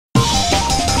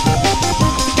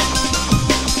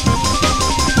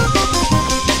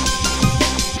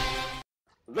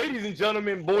Ladies and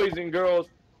gentlemen, boys and girls,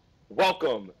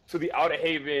 welcome to the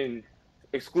Outerhaven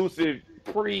exclusive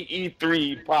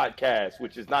Pre-E3 podcast,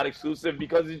 which is not exclusive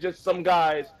because it's just some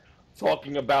guys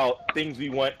talking about things we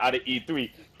want out of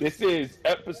E3. This is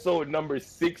episode number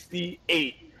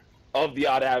 68 of the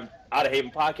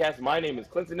Outerhaven podcast. My name is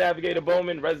Clinton Navigator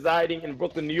Bowman, residing in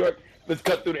Brooklyn, New York. Let's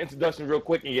cut through the introduction real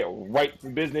quick and get right to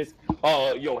business.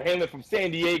 Hailing from San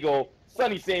Diego,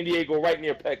 sunny San Diego, right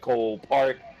near Petco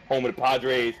Park, home of the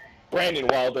Padres. Brandon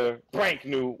Wilder, Brank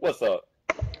New, what's up?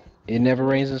 It never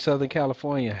rains in Southern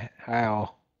California.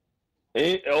 How?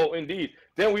 Indeed.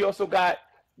 Then we also got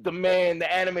the man, the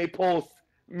anime post,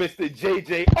 Mr.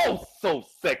 JJ. Oh, so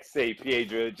sexy,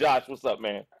 Piedra. Josh, what's up,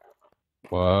 man?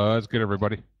 What's good,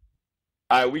 everybody?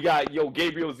 All right, we got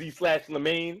Gabriel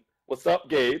Z/Lemaine. What's up,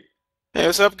 Gabe? Hey,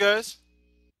 what's up, guys?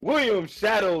 William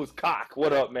Shadows Cock.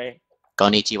 What up, man?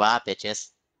 Konnichiwa, bitches.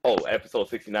 Oh, episode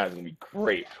 69 is gonna be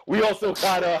great. We also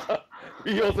got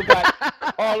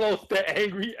Carlos, the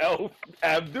angry elf.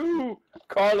 Abdul.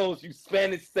 Carlos, you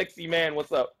Spanish sexy man.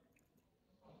 What's up?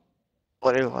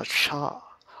 Muda.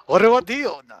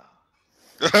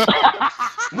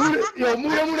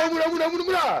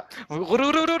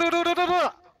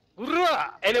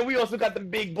 And then we also got the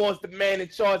big boss, the man in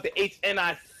charge, the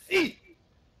HNIC,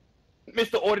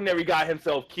 Mr. Ordinary Guy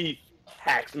himself, Keith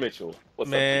Hacks Mitchell. What's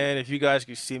Man, up, if you guys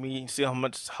could see me, see how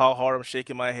hard I'm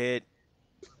shaking my head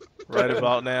right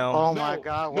about now. Oh my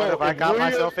God, what have I got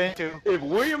myself into? If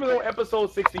William is on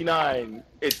episode 69,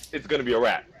 it's gonna be a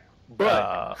wrap.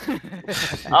 But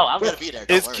Oh, I'm gonna be there.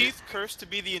 Is Keith cursed to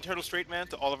be the internal straight man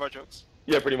to all of our jokes?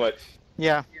 yeah, pretty much.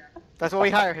 Yeah, that's what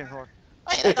we hired him for.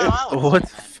 Wait, I got all What the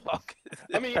fuck?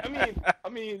 I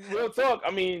mean, real talk. I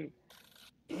mean,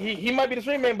 he might be the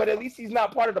straight man, but at least he's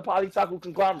not part of the Polytaku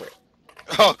conglomerate.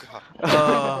 Oh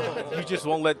God. You just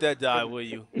won't let that die, will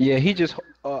you? Yeah, he just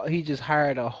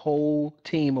hired a whole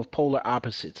team of polar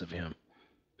opposites of him.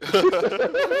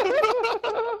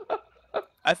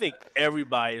 I think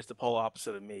everybody is the polar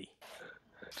opposite of me.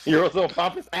 You're also a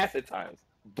pompous ass at times,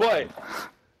 but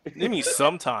I mean,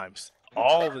 sometimes,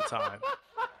 all the time.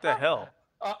 What the hell?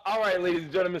 all right, ladies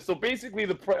and gentlemen. So basically,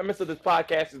 the premise of this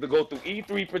podcast is to go through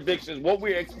E3 predictions, what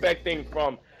we're expecting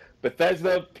from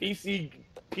Bethesda, PC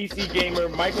Gamer,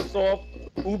 Microsoft,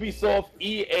 Ubisoft,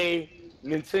 EA,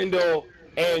 Nintendo,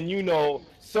 and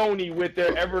Sony with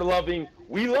their ever-loving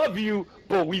 "We love you,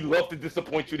 but we love to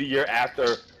disappoint you" the year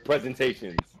after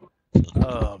presentations.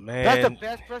 Oh man, That's the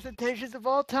best presentations of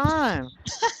all time.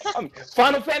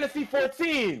 Final Fantasy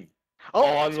 14. Oh,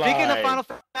 Online. Speaking of Final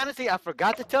Fantasy, I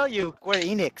forgot to tell you, Square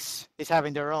Enix is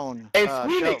having their own And show.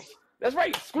 Squeenix. That's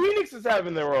right. Squeenix is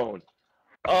having their own.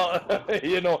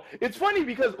 It's funny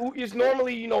because it's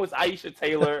normally, it's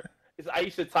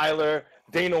Aisha Tyler,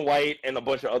 Dana White, and a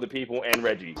bunch of other people, and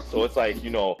Reggie. So it's like,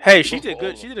 hey, she did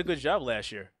good. She did a good job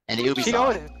last year. And the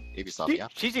Ubisoft, yeah.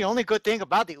 She's the only good thing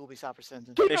about the Ubisoft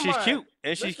presentation. Keep And in she's mind, cute.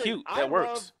 And she's listen, cute. That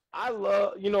works. I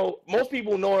love, most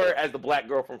people know her as the black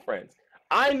girl from Friends.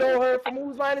 I know her from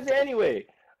Whose Line Is It Anyway?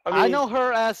 I know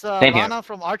her as Same here. Lana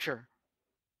from Archer.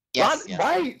 Yes, Lana,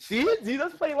 right? She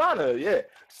does play Lana, yeah.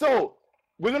 So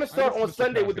we're gonna start on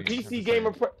Sunday with the PC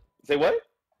Gamer. Say what?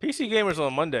 PC Gamers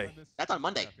on Monday. That's on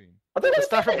Monday. I think Let's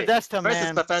start from Friday. Bethesda, First is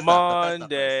man. Bethesda.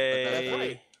 Monday. That's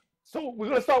right. So we're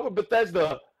gonna start with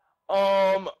Bethesda.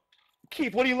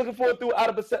 Keith, what are you looking for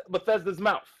out of Bethesda's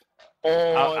mouth?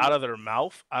 Out of their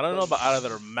mouth? I don't know about out of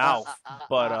their mouth,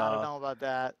 but I don't know about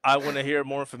that. I want to hear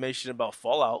more information about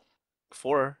Fallout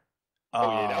 4.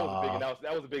 Yeah, that was a big announcement.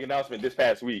 That was a big announcement this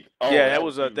past week. Yeah,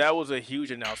 huge. that was a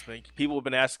huge announcement. People have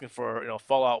been asking for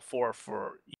Fallout 4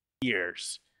 for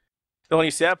years. The only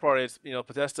sad part is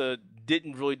Bethesda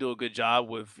didn't really do a good job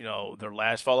with their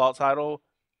last Fallout title.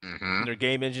 Mm-hmm. Their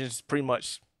game engine's pretty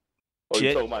much Oh, you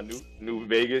shit. talking about New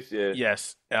Vegas? Yeah.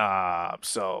 Yes.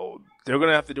 So they're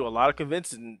gonna have to do a lot of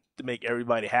convincing to make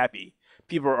everybody happy.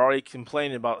 People are already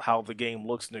complaining about how the game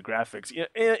looks and the graphics.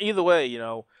 Either way,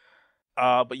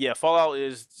 but yeah, Fallout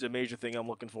is the major thing I'm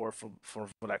looking for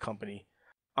that company.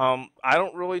 I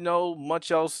don't really know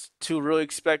much else to really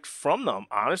expect from them,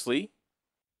 honestly.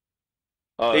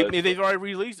 They've already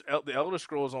released the Elder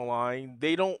Scrolls Online.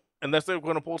 They don't, unless they're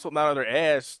going to pull something out of their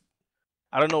ass.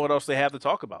 I don't know what else they have to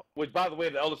talk about. Which, by the way,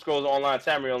 the Elder Scrolls Online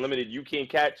Tamriel Unlimited, you can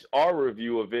catch our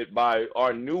review of it by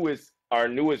our newest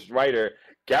writer,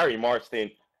 Gary Marston,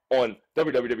 on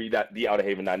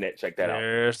www.theouterhaven.net. Check that out.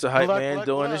 There's the hype man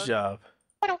doing his job.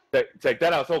 Check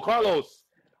that out. So, Carlos,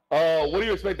 what are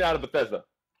you expecting out of Bethesda?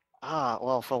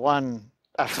 Well, for one,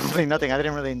 absolutely nothing. I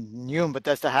didn't really knew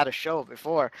Bethesda had a show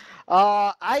before.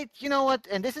 You know what?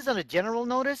 And this is on a general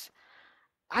notice.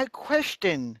 I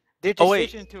question their Oh, wait.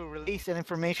 decision to release that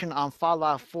information on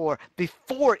Fallout 4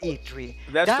 before E3.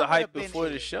 That's that the would hype have been before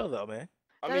the show, though, man.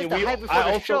 That is the hype before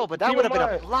the show, but that keep would in have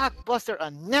been a mind- blockbuster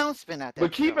announcement at that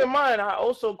But keep show. in mind, I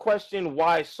also question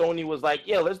why Sony was like,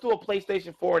 "Yeah, let's do a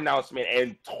PlayStation 4 announcement,"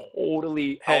 and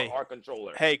totally out our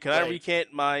controller. Hey, can I Like,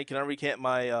 recant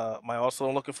my my also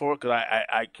I'm looking for? Because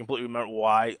I completely remember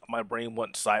why my brain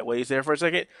went sideways there for a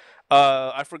second.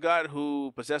 I forgot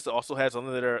who Bethesda also has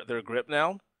under their grip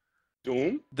now.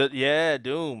 Doom?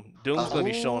 Doom. Doom's going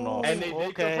to be shown off. And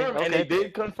they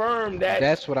did confirm that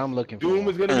That's what I'm looking for. Doom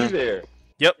is going to be there.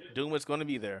 Yep, Doom is going to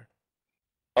be there.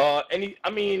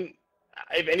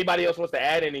 If anybody else wants to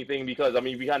add anything, because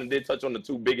we kind of did touch on the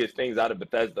two biggest things out of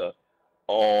Bethesda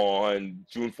on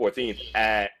June 14th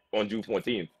on June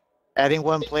 14th. Adding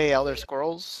one play Elder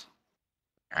Scrolls.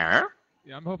 Yeah,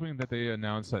 I'm hoping that they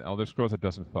announce that Elder Scrolls that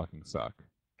doesn't fucking suck.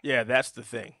 Yeah, that's the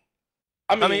thing.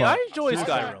 I enjoy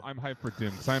Skyrim. I'm hyped for Doom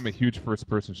because I'm a huge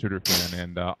first-person shooter fan,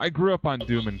 and I grew up on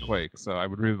Doom and Quake, so I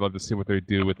would really love to see what they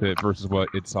do with it versus what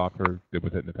id Software did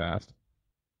with it in the past.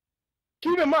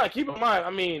 Keep in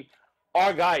mind,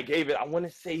 our guy gave it, I want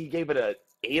to say he gave it a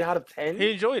 8 out of 10.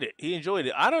 He enjoyed it.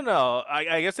 I don't know.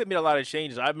 I guess they made a lot of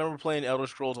changes. I remember playing Elder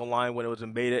Scrolls Online when it was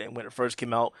in beta and when it first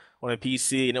came out on a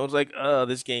PC, and it was like,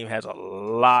 this game has a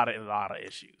lot of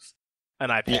issues,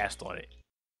 and I passed on it.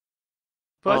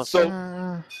 But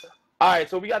all right,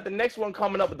 so we got the next one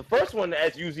coming up. But the first one,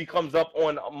 as usually comes up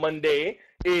on Monday,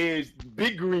 is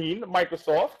Big Green,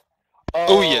 Microsoft.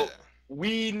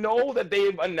 We know that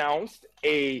they've announced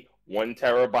a 1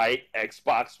 terabyte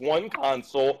Xbox One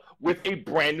console with a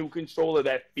brand new controller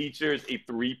that features a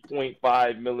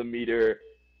 3.5 millimeter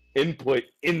input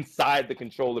inside the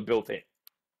controller built in.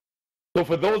 So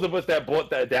for those of us that bought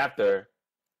the adapter,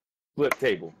 flip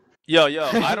table. Yo,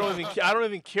 I don't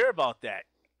even care about that.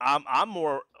 I'm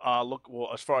more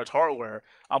as far as hardware,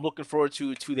 I'm looking forward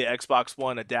to the Xbox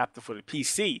One adapter for the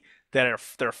PC that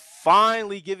they're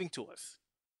finally giving to us.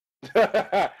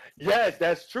 Yes,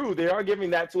 that's true. They are giving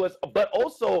that to us, but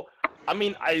also,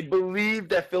 I believe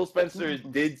that Phil Spencer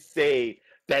did say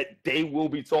that they will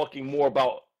be talking more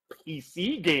about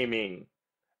PC gaming.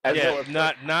 Some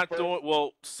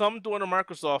doing a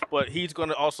Microsoft, but he's going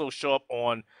to also show up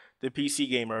on the PC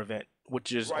Gamer event,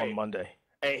 which is on Monday.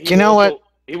 And you know what?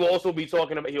 He will also be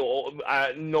talking about.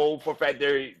 I know for a fact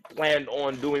they planned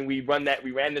on doing. We ran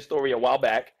the story a while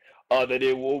back. That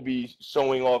it will be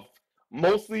showing off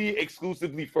mostly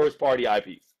exclusively first-party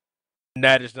IPs.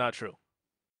 That is not true.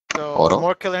 So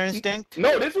more Killer Instinct?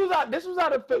 No, this was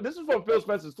from Phil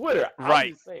Spencer's Twitter.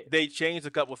 Right. They changed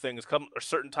a couple of things.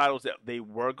 Certain titles that they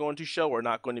were going to show are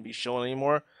not going to be shown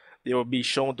anymore. They will be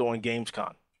shown during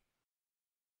Gamescom.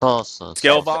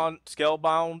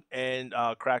 Scalebound and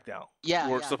Crackdown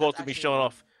were supposed to be shown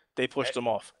off. They pushed them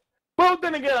off. Well,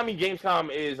 then again,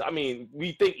 Gamescom is.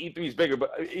 We think E3 is bigger,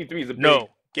 but E3 is a big.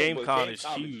 No, Gamescom is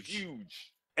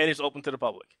huge, and it's open to the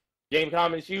public.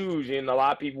 Gamescom is huge, and a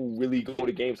lot of people really go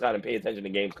to Gamescom and pay attention to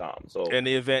Gamescom. So, and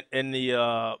the event and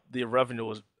the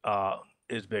revenue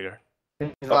is bigger.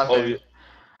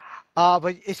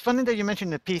 But it's funny that you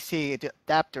mentioned the PC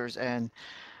adapters, and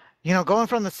going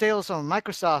from the sales on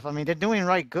Microsoft. They're doing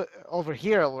good over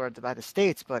here by the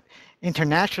States, but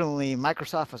internationally,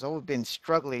 Microsoft has always been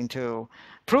struggling to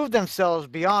prove themselves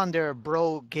beyond their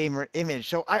bro gamer image.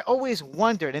 So I always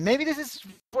wondered, and maybe this is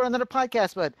for another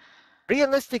podcast, but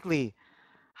realistically,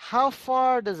 how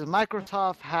far does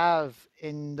Microsoft have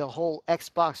in the whole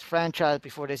Xbox franchise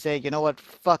before they say, you know what,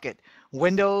 fuck it,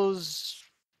 Windows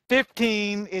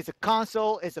 15 is a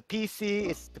console, it's a PC,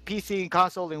 it's the PC and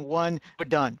console in one, we're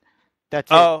done. That's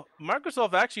it.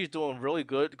 Microsoft actually is doing really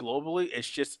good globally. It's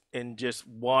just in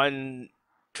one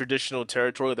traditional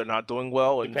territory they're not doing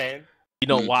well. And Japan. We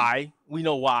know why. We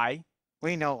know why.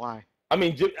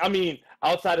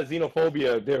 Outside of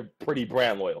xenophobia, they're pretty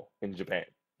brand loyal in Japan.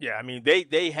 Yeah,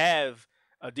 they have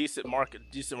a decent market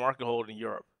hold in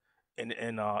Europe, in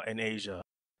Asia,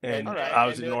 and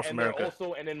obviously North America.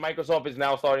 And then Microsoft is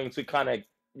now starting to kind of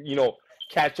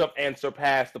catch up and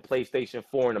surpass the PlayStation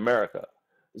 4 in America.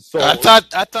 So I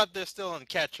thought they're still in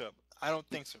catch up. I don't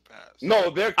think surpass. No,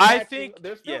 they're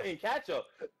still in catch up.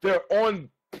 They're on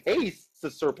pace to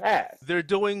surpass. They're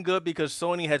doing good because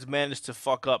Sony has managed to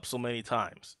fuck up so many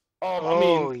times. We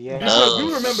remember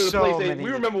the PlayStation. We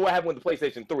remember what happened with the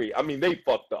PlayStation 3. They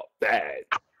fucked up bad.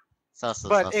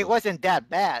 But it wasn't that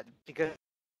bad because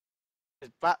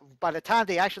by the time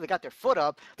they actually got their foot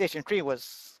up, PlayStation 3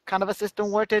 was kind of a system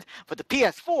worth it. But the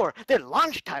PS4, their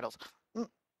launch titles.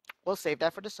 We'll save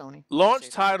that for the Sony.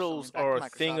 Launch titles are a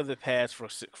thing of the past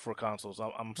for consoles.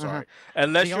 I'm sorry,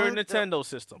 unless you're a Nintendo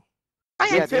system.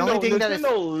 Yeah, the only thing that is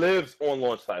Nintendo lives on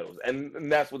launch titles,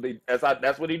 and that's what they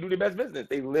do their best business.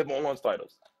 They live on launch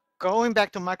titles. going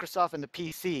back to Microsoft and the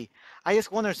PC. I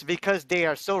just wonder if because they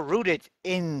are so rooted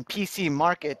in PC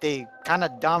market, they kind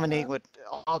of dominate with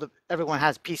everyone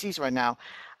has PCs right now.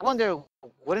 I wonder,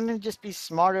 wouldn't it just be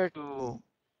smarter to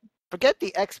forget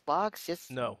the Xbox,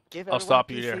 just No, give I'll everyone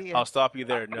stop a you there. PC? I'll stop you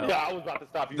there. No. Yeah, I was about to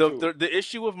stop you too. The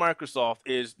issue with Microsoft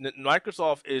is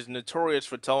Microsoft is notorious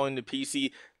for telling the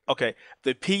PC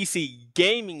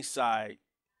gaming side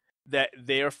that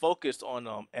they are focused on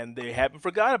them, and they haven't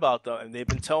forgot about them, and they've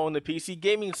been telling the PC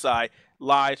gaming side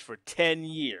lies for 10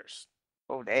 years.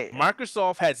 Oh, damn.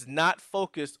 Microsoft has not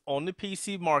focused on the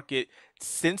PC market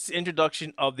since the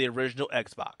introduction of the original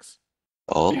Xbox.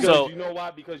 Oh, Because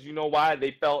you know why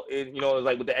they felt it. You know,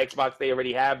 like with the Xbox, they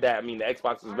already have that. I mean, the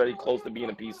Xbox is very close to being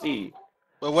a PC.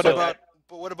 But what So about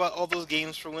all those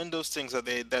games for Windows things that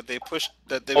they pushed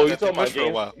Oh, that they pushed for a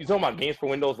while? You talking about games for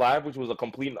Windows Live, which was a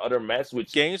complete and utter mess.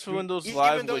 Which Games for Windows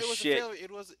Live Even though was it was shit. a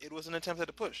failure, it was an attempt at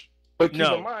a push. But keep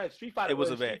No, in mind, Street Fighter it was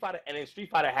a Street bad. Fighter, Street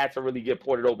Fighter had to really get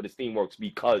ported over to Steamworks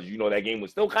because you know that game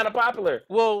was still kind of popular.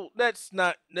 Well, that's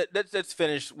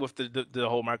finished with the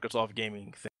whole Microsoft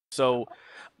gaming thing. So,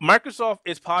 Microsoft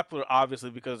is popular obviously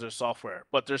because of their software,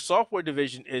 but their software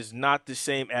division is not the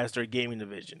same as their gaming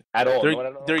division. At all.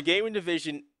 Their gaming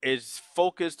division is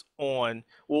focused on,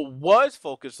 was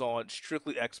focused on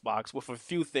strictly Xbox with a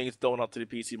few things thrown up to the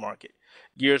PC market.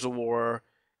 Gears of War,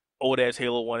 old ass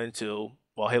Halo 1 and 2,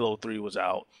 while Halo 3 was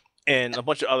out, and a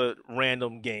bunch of other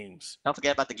random games. don't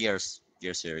forget about the Gear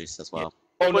series as well.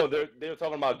 Oh no, they're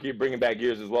talking about bringing back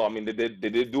Gears as well. I mean, they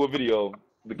did do a video.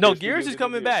 No, Gears is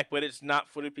coming back, but it's not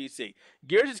for the PC.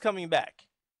 Gears is coming back.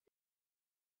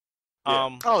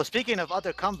 Yeah. Oh, speaking of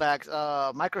other comebacks,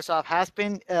 Microsoft has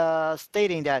been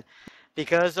stating that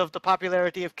because of the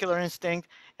popularity of Killer Instinct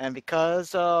and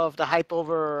because of the hype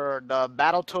over the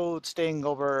Battletoads thing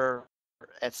over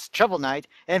its Shovel Knight,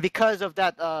 and because of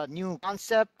that new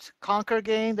concept Conquer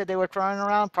game that they were trying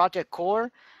around, Project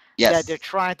Core, Yes. that they're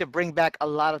trying to bring back a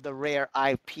lot of the rare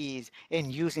IPs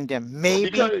and using them.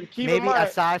 Maybe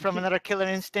aside from another Killer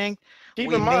Instinct, we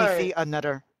may see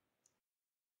another.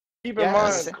 Keep in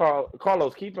mind,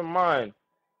 Carlos. Keep in mind,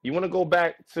 you want to go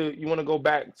back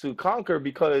to Conquer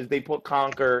because they put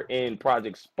Conquer in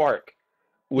Project Spark,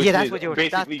 which that's what you were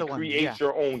basically that's the one, create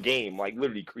your own game, like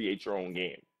literally create your own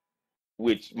game,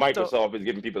 which Microsoft is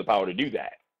giving people the power to do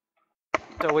that.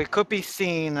 So we could be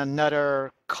seeing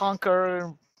another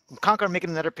Conquer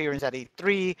making another appearance at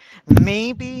E3.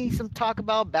 Maybe some talk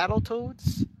about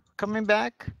Battletoads coming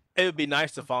back. It would be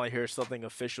nice to finally hear something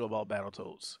official about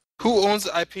Battletoads. Who owns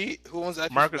the IP? Who owns the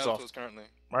IP Microsoft. for Battletoads currently?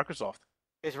 Microsoft.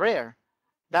 It's Rare.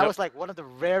 That was like one of the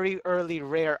very early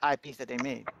Rare IPs that they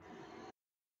made.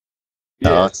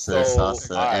 Yeah, It's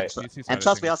awesome. And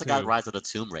plus, we also got Rise of the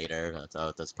Tomb Raider.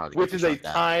 So that's probably which is a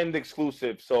timed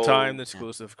exclusive. So timed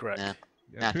exclusive, correct.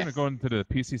 Yeah, if you're going to go into the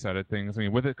PC side of things, I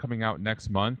mean, with it coming out next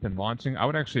month and launching, I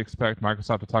would actually expect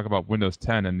Microsoft to talk about Windows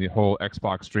 10 and the whole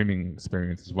Xbox streaming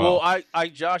experience as well. Well,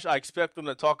 Josh, I expect them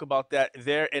to talk about that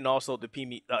there and also the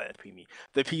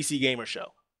the PC Gamer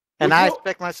Show. And I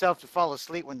expect myself to fall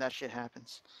asleep when that shit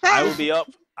happens. I will be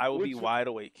up. I will be wide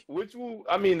awake. The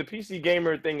PC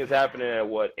Gamer thing is happening at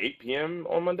what, 8 p.m.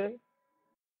 on Monday?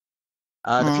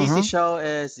 The PC show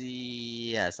is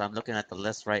yes. I'm looking at the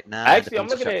list right now. Actually, I'm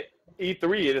looking at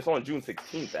E3, and it's on June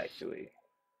 16th. Actually,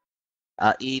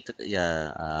 June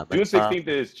 16th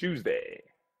is Tuesday.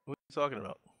 What are you talking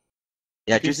about?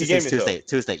 Yeah, June 16th is Tuesday.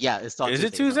 Tuesday. Yeah, it's on. Is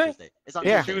Tuesday. it Tuesday? It's on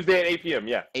Tuesday at 8 p.m.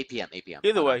 Yeah, 8 p.m. 8 p.m.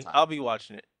 Either way, I'll be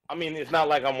watching it. I mean, it's not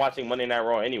like I'm watching Monday Night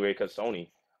Raw anyway, because Sony.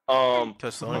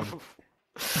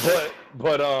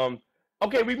 But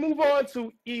okay, we move on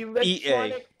to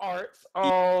Electronic Arts.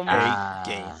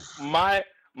 Game.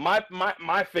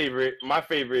 My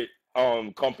favorite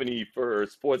company for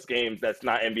sports games that's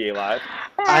not NBA Live.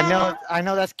 I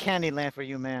know that's Candyland for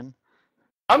you, man.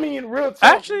 I mean, real talk.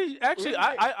 Actually,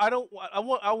 I don't. I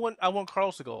want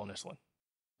Carlos to go on this one.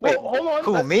 Wait, hold on.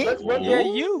 Who, me? Let's run through. Yeah,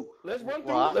 you. Let's run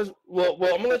through. Well,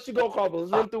 I'm gonna let you go, Carlos.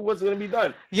 Let's run through what's gonna be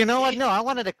done. You know what? No, I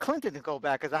wanted the Clinton to go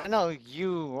back because I know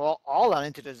you all are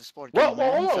into this sport. Well,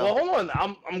 hold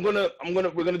on.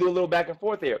 We're gonna do a little back and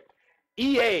forth here.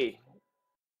 EA,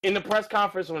 in the press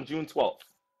conference on June 12th,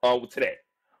 today,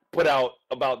 put out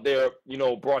about their,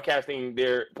 broadcasting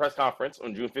their press conference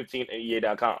on June 15th at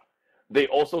EA.com. They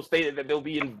also stated that they'll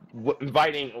be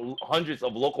inviting hundreds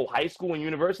of local high school and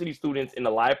university students in the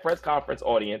live press conference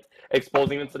audience,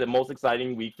 exposing them to the most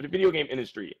exciting week for the video game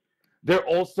industry. They're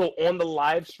also on the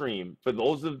live stream. For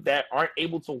those that aren't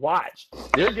able to watch,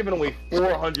 they're giving away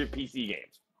 400 PC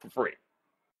games for free,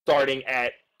 starting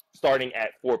at starting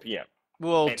at 4 p.m.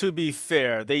 Well, And- to be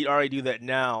fair, they already do that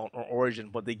now on Origin,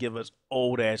 but they give us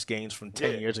old ass games from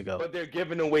 10 years ago. But they're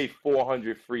giving away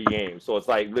 400 free games, so it's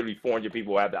like literally 400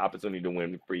 people have the opportunity to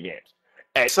win free games.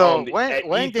 So at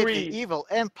when E3, did the evil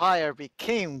empire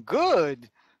became good?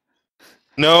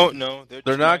 No, They're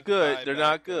trying not to good. buy They're back,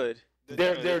 not good.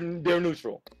 they're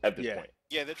neutral at this Yeah. point.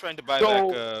 Yeah, they're trying to buy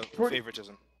So, back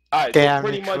favoritism. All right, Damn so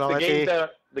pretty much neutrality.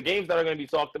 the games that are going to be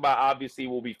talked about obviously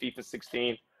will be FIFA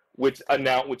 16, which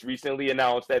recently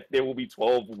announced that there will be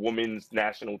 12 women's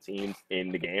national teams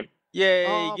in the game. Yay,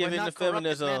 Oh, give but in not the corrupted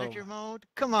feminism. manager mode.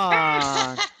 Come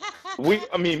on.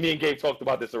 Me and Gabe talked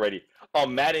about this already.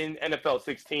 Madden NFL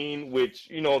 16, which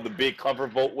the big cover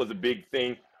vote was a big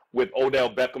thing with Odell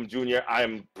Beckham Jr. I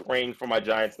am praying for my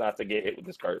Giants not to get hit with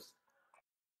this curse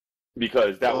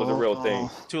because that was a real thing.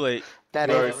 Too late. That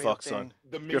You're is already a real fucked, son.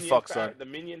 thing. You're fucked, son. The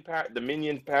Minions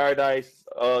Paradise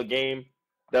game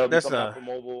that'll be That's coming out not- for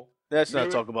mobile. Let's not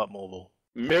Mirror- talk about mobile.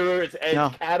 Mirror's Edge No.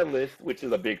 Catalyst, which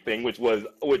is a big thing, which was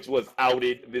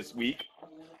outed this week.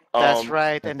 That's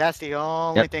right, and that's the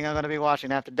only Yep. thing I'm going to be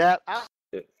watching after that.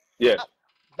 Yeah,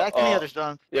 Back to the other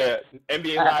stuff. yeah.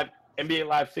 NBA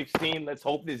Live 16. Let's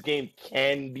hope this game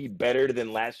can be better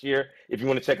than last year. If you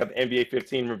want to check out the NBA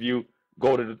 15 review,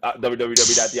 go to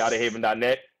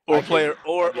www.theouterhaven.net. Or I play give-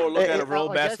 or I give- look at a real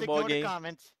Just basketball ignore the game.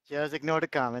 comments. Just ignore the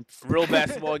comments. Real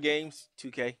basketball games,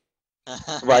 2K.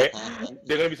 Right.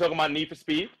 They're going to be talking about Need for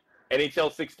Speed,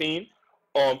 NHL 16,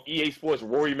 EA Sports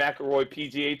Rory McIlroy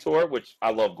PGA Tour, which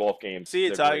I love golf games. See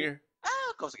it, They're great. Tiger.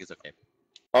 Ah, Ghost is okay.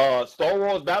 Star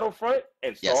Wars Battlefront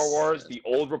and Star Yes. Wars The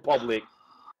Old Republic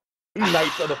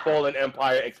Knights of the Fallen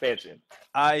Empire expansion.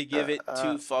 I give it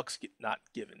 2 fucks. Not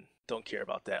given. Don't care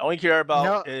about that. Only care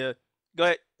about. Go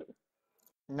ahead.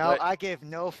 No, What? I give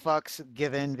no fucks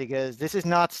given because this is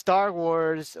not Star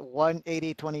Wars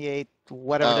 18028,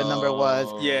 whatever the number was.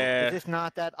 Oh. Yeah. This is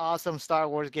not that awesome Star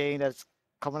Wars game that's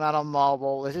coming out on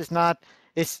mobile. This is not.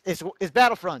 It's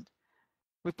Battlefront.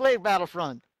 We played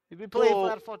Battlefront. We played Well-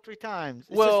 Battlefront 3 times.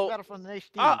 It's well, just Battlefront in HD.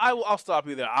 I'll stop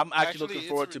you there. I'm actually looking it's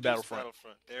forward to reduced Battlefront.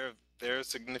 They're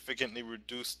significantly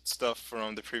reduced stuff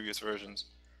from the previous versions.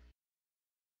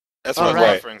 That's All what right.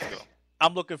 I'm referring to.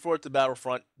 I'm looking forward to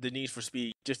Battlefront, the Need for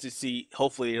Speed, just to see.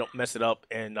 Hopefully, they don't mess it up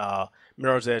in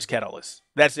Mirror's Edge Catalyst.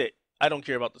 That's it. I don't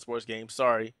care about the sports game.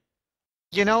 Sorry.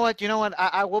 You know what?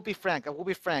 I will be frank.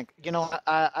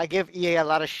 I give EA a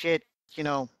lot of shit.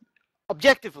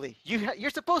 Objectively, you're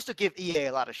supposed to give EA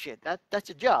a lot of shit. That's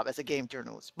your job as a game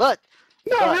journalist. But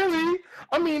Not really.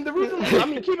 I mean,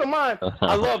 keep in mind,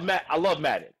 I love Madden. I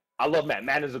love Madden.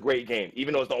 Madden is a great game,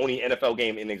 even though it's the only NFL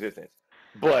game in existence.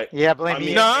 But yeah, blame I me.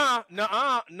 mean,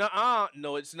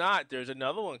 No, it's not. There's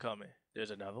another one coming.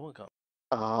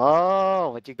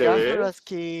 Oh, what you got There for is. us,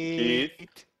 Keith?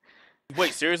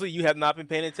 Wait, seriously? You have not been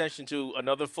paying attention to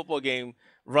another football game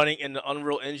running in the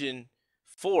Unreal Engine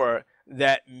 4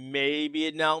 that may be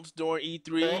announced during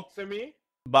E3 talk to me.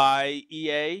 by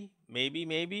EA?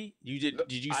 Maybe.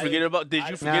 Did you forget about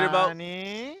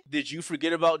Nani? Did you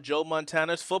forget about Joe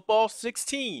Montana's Football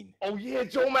 16? Oh yeah,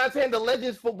 Joe Montana, the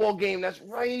Legends football game. That's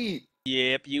right.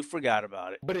 Yep, you forgot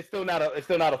about it. But it's still not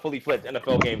a fully fledged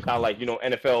NFL game, kind of like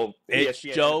NFL. It's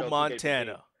ESPN, Joe NFL 2K15.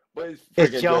 Montana. But it's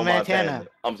It's freaking Joe Montana.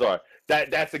 I'm sorry.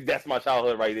 That's my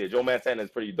childhood right there. Joe Montana is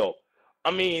pretty dope.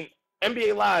 I mean,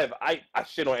 NBA Live. I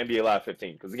shit on NBA Live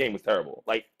 15 because the game was terrible.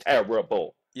 Like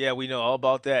terrible. Yeah, we know all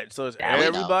about that. So it's Yeah, we know.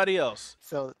 everybody else.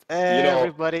 So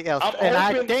everybody else, I'm and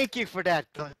I hoping- thank you for that.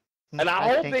 And I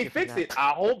hope thank they you for fix that. it.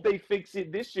 I hope they fix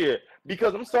it this year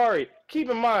because I'm sorry. Keep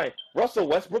in mind, Russell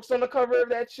Westbrook's on the cover of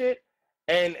that shit,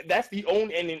 and that's the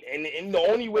only and the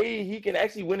only way he can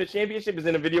actually win a championship is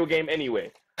in a video game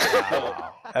anyway.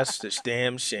 Wow, that's just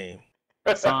damn shame.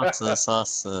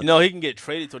 Sauce. You know, he can get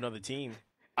traded to another team.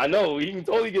 I know he can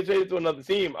totally get traded to another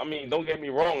team. I mean, don't get me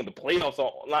wrong, the playoffs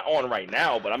are not on right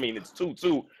now, but I mean it's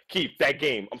 2-2. Keep that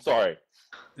game. I'm sorry.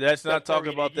 Let's not Steph talk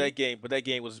Curry, about Iggy. that game, but that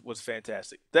game was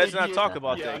fantastic. Let's not talk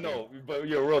about yeah, that I know, game. but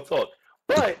yeah, real talk.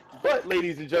 But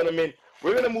ladies and gentlemen,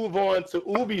 we're gonna move on to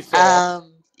Ubisoft.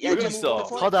 Yeah, We're gonna just move on.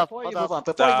 before, Hold up, before hold you move up. on,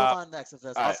 before you move Stop. on next, there's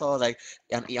All right. also like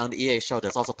on the EA show,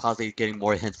 there's also possibly getting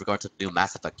more hints regarding the new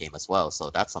Mass Effect game as well. So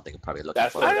that's something you're probably looking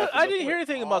That's for. what- I a didn't good hear point.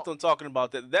 anything about them talking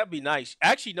about that. That'd be nice.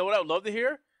 Actually, you know what I would love to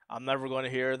hear? I'm never going to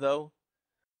hear though.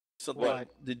 Something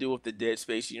What? to do with the Dead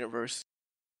Space universe.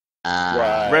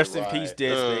 Uh, Rest in right. peace,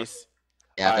 Dead Space.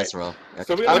 Yeah, All that's real.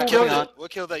 So we're What gonna killed move on. it?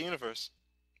 What killed that universe?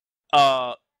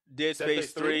 Dead Dead Space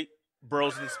Space 3,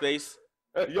 Bros in Space.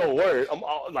 Yo, word. I'm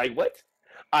like, what?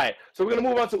 All right, so we're gonna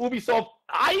move on to Ubisoft.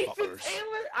 Fuckers.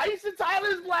 Aisha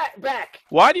Tyler's back.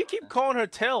 Why do you keep calling her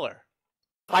Taylor?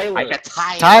 Tyler.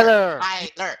 Tyler.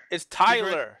 Tyler. It's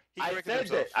Tyler. He I corrected said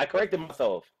himself. that. I corrected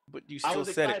myself. But you I still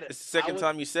was said excited. it. It's the second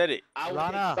time you said it. I was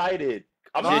Lana. excited.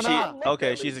 I'm Yeah, not- she, I looked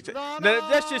okay, at she's it. excited.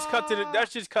 Let's just cut to the.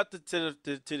 Let's just cut to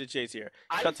the chase here.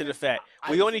 Cut to the fact.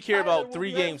 I'm We only care excited. about We'll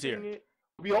 3 be games hosting here. it.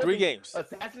 We'll be 3 hosting games.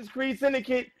 Assassin's Creed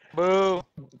Syndicate, Boo.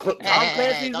 Tom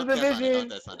Clancy's The Don't diss on it. Don't Division,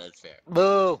 diss on it. It's fair.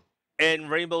 Boo. And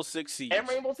Rainbow Six Siege. and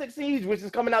Rainbow Six Siege, which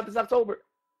is coming out this October.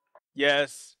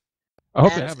 Yes. I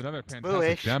hope they And- have another fantastic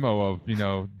Boo-ish. demo of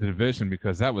The Division,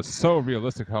 because that was so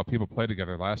realistic how people played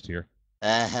together last year.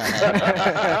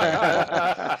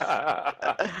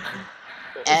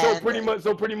 So pretty much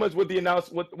what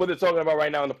what they're talking about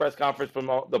right now in the press conference from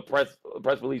the press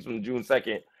release from June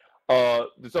 2nd.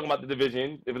 They're talking about The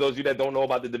Division. For those of you that don't know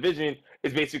about The Division,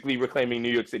 it's basically reclaiming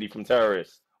New York City from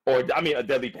terrorists, a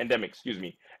deadly pandemic, excuse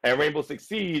me. And Rainbow Six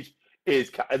Siege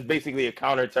is basically a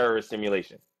counter-terrorist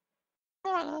simulation.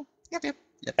 Yep.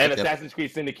 And Assassin's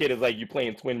Creed Syndicate is like you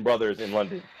playing twin brothers in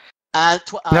London. No.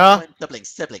 Twin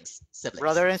siblings.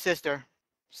 Brother and sister.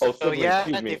 Oh, So siblings, yeah,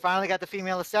 excuse me. they finally got the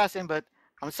female assassin, but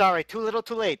I'm sorry, too little,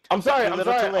 too late. I'm sorry. Too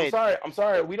little, too late. I'm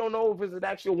sorry. We don't know if it's an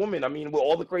actual woman. I mean, with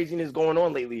all the craziness going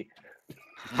on lately.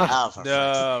 Oh, for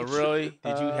fuck's sake. Really?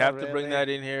 Did you have to bring Really? that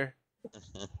in here?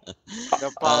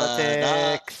 The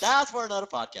politics. That's for another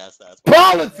podcast.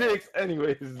 Politics,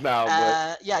 anyways. Now,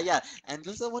 but Yeah. And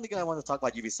this is one thing I want to talk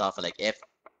about Ubisoft. Like,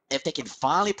 if they can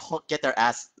finally get their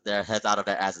heads out of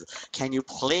their asses, can you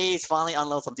please finally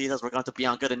unload some details? We're going to be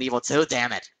on Good and Evil 2.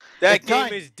 Damn it! That It's game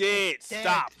done. is dead. Dead.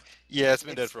 Stop. Yeah, it's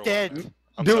been dead It's for a while. dead.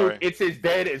 I'm dude, sorry. it's as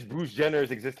dead as Bruce Jenner's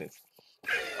existence.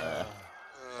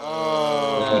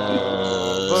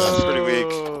 That's pretty weak.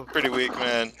 Boo. Pretty weak,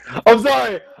 man. I'm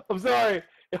sorry. I tried.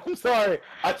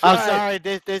 I'm sorry.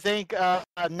 This ain't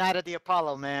Night at the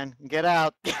Apollo, man. Get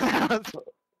out. Get out.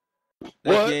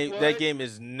 That game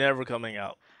is never coming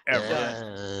out.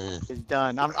 Ever. It's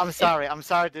done. I'm sorry. I'm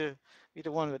sorry to be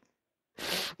the one with.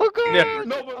 Oh God. Never.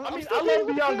 No, but I mean, I love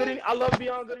Beyond Good. I love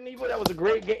Beyond Good and Evil. That was a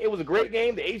great game. It was a great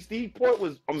game. The HD port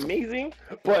was amazing.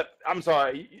 But I'm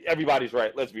sorry, everybody's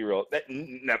right. Let's be real.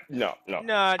 No.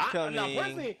 Not coming.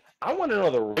 Personally, I want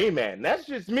another Rayman. That's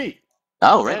just me.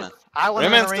 Oh, Rayman. I want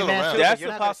Rayman's to still Rayman around. too, but That's you're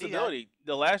a not gonna see that. possibility.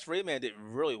 The last Rayman did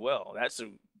really well. That's a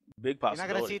big You're not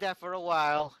possibility. gonna see that for a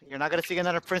while. You're not gonna see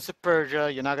another Prince of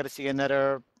Persia. You're not gonna see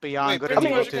another Beyond Wait, Good Prince and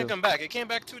of Evil Persia can 2. come back. It came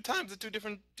back 2 times in two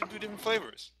different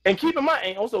flavors. And keep in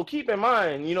mind,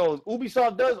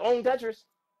 Ubisoft does own Tetris.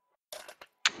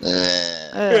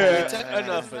 Yeah.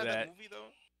 Enough of that. Movie, though?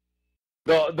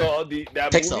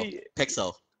 That Pixel. movie.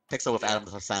 Pixel with Adam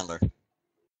Sandler.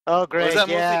 Oh Or great, is that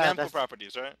yeah. mostly Namco That's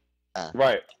properties, right?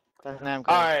 Right. Namco.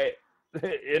 All right.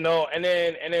 And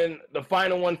then the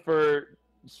final one for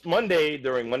Monday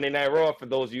during Monday Night Raw for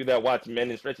those of you that watch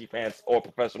Men in Stretchy Pants or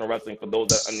professional wrestling for those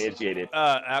that are uninitiated.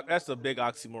 That's a big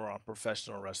oxymoron.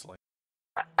 Professional wrestling.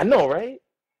 I know, right?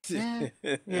 Yeah,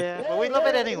 but we love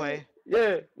it anyway.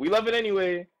 Yeah, we love it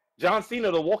anyway. John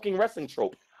Cena, the walking wrestling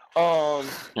trope.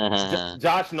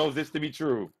 Josh knows this to be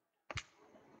true.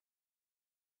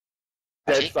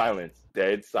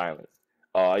 Dead silence.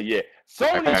 Yeah.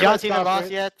 Sony. Has John Cena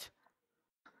lost yet?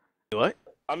 What?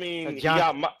 I mean,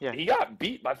 John- he got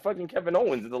beat by fucking Kevin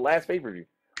Owens in the last pay-per-view.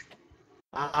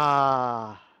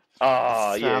 Ah.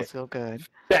 Yeah. Sounds so good.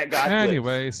 That guy.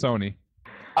 Anyway, Sony.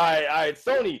 All right,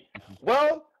 Sony.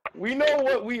 Well, we know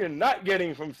what we are not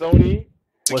getting from Sony.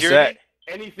 What's Security?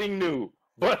 that? Anything new.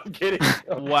 But I'm kidding.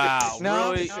 Wow,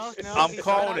 No, really? no, I'm he's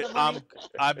calling not it.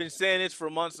 I've been saying this for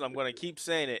months, and I'm going to keep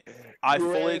saying it. I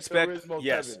Gran fully expect. Turismo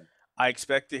Yes, 7. I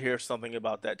expect to hear something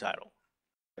about that title.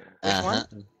 Uh-huh.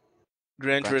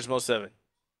 Gran Turismo 7.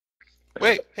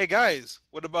 Wait, hey guys,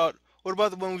 what about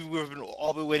the one we've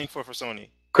all been waiting for Sony?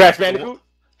 Crash Bandicoot.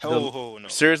 Oh no.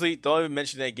 Seriously, don't even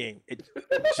mention that game. It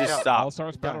just All stop.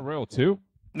 Stars Battle Royale 2?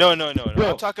 No.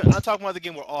 Bro. I'm talking about the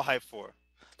game we're all hyped for.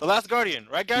 The Last Guardian,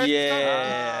 right, guys?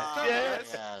 Yeah.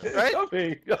 Yes. Right?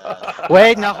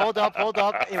 Wait, now hold up.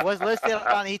 It was listed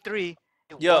on E3.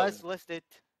 It Yo. was listed.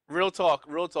 Real talk.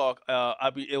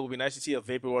 It will be nice to see a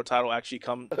Vaporware title actually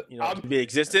come, to be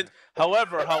existent.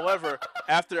 However,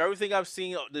 after everything I've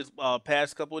seen this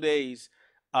past couple of days,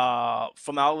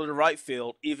 from out of the right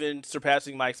field, even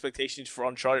surpassing my expectations for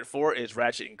Uncharted 4 is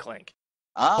Ratchet and Clank.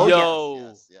 Oh, Yo.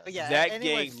 yes. But yeah, That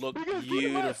anyways, game looked Because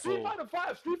beautiful. Street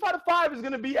Fighter 5 is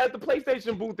gonna be at the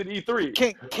PlayStation booth at E3.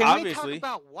 Can we Obviously.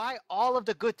 talk about why all of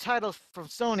the good titles from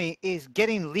Sony is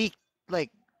getting leaked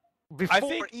like before I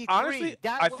think E3? honestly,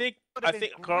 That I would- think would've been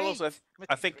Carlos, great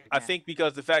I material. think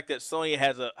because the fact that Sony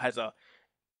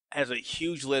has a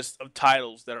huge list of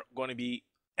titles that are going to be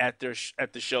at the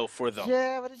show for them.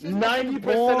 Yeah, but it's just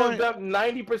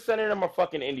 90% of them are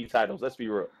fucking indie titles. Let's be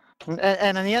real.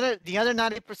 And then the other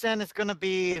 90% is gonna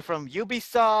be from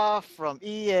Ubisoft, from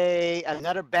EA,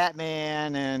 another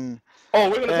Batman, and Oh,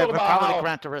 we're gonna talk but about probably how.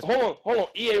 Gran Turismo. Hold on.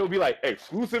 EA will be like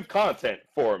exclusive content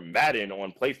for Madden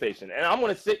on PlayStation, and I'm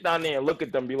gonna sit down there and look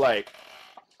at them, and be like,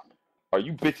 "Are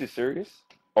you bitches serious?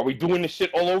 Are we doing this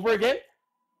shit all over again?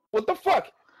 What the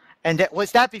fuck?" And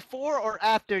was that before or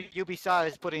after Ubisoft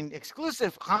is putting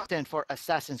exclusive content for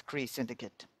Assassin's Creed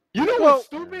Syndicate? You know Well- what's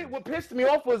stupid? What pissed me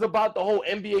off was about the whole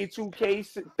NBA 2K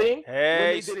thing. when Hey,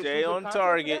 they did stay exclusive on content for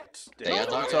target. that. Stay on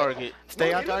target. target.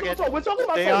 Stay No, on target. We're talking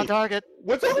about Stay Sony. on target.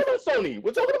 We're talking about Sony.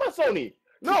 We're talking about Sony.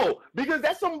 No, because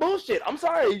that's some bullshit. I'm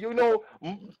sorry.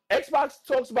 Xbox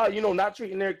talks about not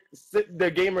treating their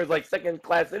gamers like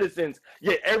second-class citizens.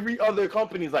 Yet every other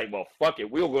company's like, well, fuck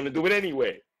it, we're going to do it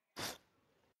anyway.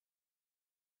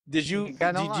 Did you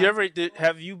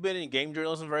have you been in game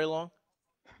journalism very long?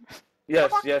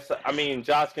 Yes. I mean,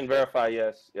 Josh can verify.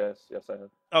 Yes, I have.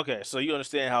 Okay, so you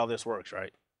understand how this works,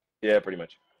 right? Yeah, pretty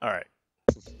much. All right.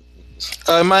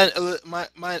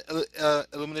 Mind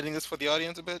illuminating this for the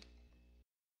audience a bit?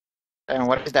 And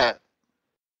what is that?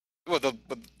 Well,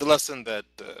 the lesson that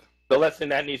The lesson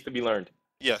that needs to be learned.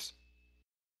 yes.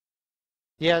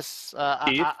 Yes,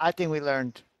 Keith? I think we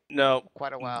learned No,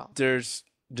 quite a while. there's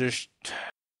this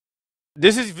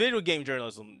is video game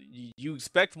journalism. You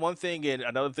expect one thing and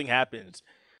another thing happens.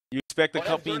 You expect a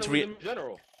company to in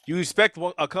general. you expect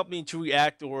a company to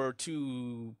react or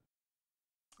to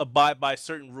abide by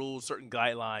certain rules, certain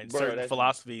guidelines, Bro, certain that's-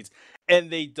 philosophies,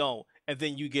 and they don't, and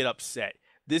then you get upset.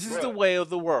 This is the Bro. way of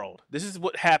the world. This is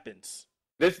what happens.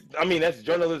 That's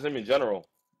journalism in general.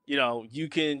 You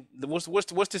can. What's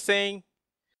the saying?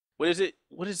 What is it?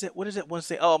 What is that one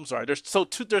saying? Oh, I'm sorry. There's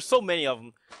so many of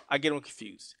them. I get them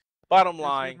confused. Bottom Here's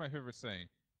line. my favorite saying: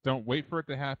 don't wait for it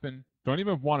to happen. Don't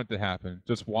even want it to happen.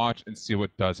 Just watch and see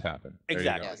what does happen. There you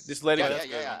Exactly. go. Yes. Just let it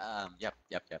Yeah. go.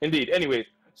 Yep. Indeed. Anyways,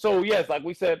 so yes, like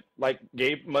we said, like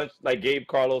Gabe,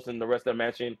 Carlos, and the rest of them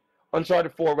mentioned,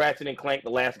 Uncharted 4, Ratchet and Clank, The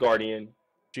Last Guardian,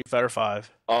 Street Fighter 5.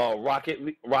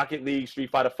 Rocket League, Street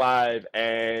Fighter 5,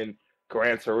 and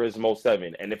Gran Turismo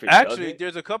 7. And if it Actually, doesn't,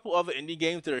 there's a couple other indie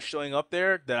games that are showing up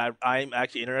there that I'm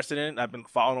actually interested in. I've been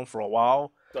following them for a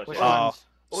while. such Which as- ones?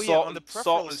 Oh, yeah, Salt, on the Salt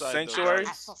peripheral and side, though, Sanctuary.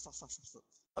 guys.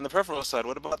 On the peripheral side,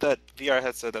 what about that VR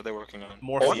headset that they're working on?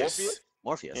 Morpheus.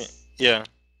 Morpheus. Yeah.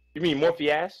 you mean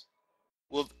Morpheus?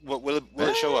 Will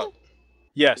it show up?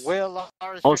 Yes. Will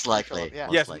Lars Most Richter show likely. up? Yeah.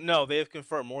 Most Yes. likely. No, they have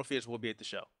confirmed Morpheus will be at the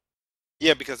show.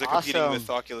 Yeah, because they're competing Awesome. with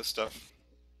Oculus stuff.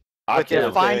 With the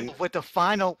Oculus,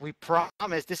 final, we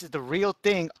promise this is the real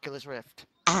thing, Oculus Rift.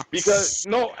 because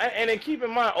and then keep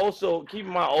in mind also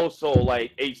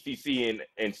like HTC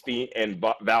and Steam and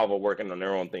Valve are working on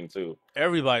their own thing too.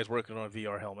 Everybody's working on a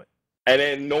VR helmet. And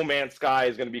then No Man's Sky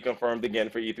is going to be confirmed again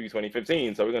for E3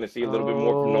 2015, so we're going to see a little bit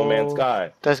more from No Man's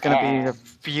Sky. That's gonna be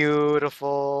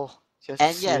beautiful. Just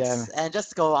And see yes, that. and just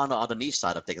to go on the niche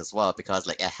side of things as well, because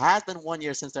it has been 1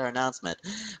 year since their announcement.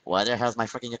 Where has my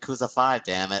freaking Yakuza 5?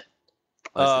 Damn it!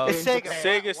 It's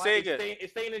Sega. Sega.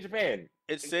 It's staying in Japan.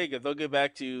 It's Sega. They'll get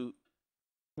back to you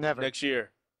Never. next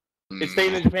year. It's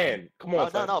staying in Japan. Come on, Oh,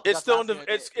 son. no. It's because still last in year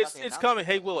the. It's coming.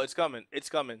 Hey, Will, it's coming. It's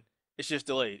coming. It's just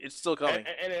delayed. It's still coming.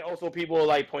 And then also people are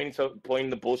like pointing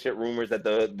the bullshit rumors that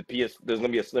the PS there's gonna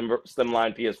be a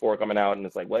slimline PS4 coming out, and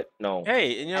it's like what? No.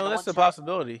 Hey, and And the that's one a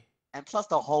possibility. And plus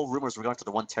the whole rumors were going to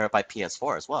the 1 terabyte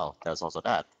PS4 as well. There's also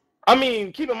that. I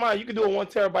mean, keep in mind you can do a 1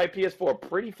 terabyte PS4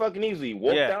 pretty fucking easily.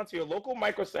 Walk Yeah. down to your local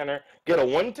micro center, get a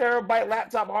 1 terabyte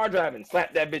laptop hard drive, and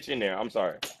slap that bitch in there. I'm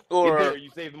sorry. You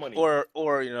save the money. Or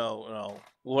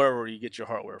wherever you get your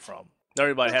hardware from.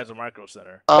 Everybody has a micro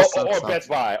center. Or Best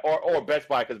Buy, or Best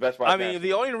Buy, because Best Buy. I mean,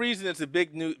 the only reason it's a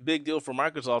big deal for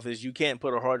Microsoft is you can't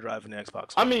put a hard drive in the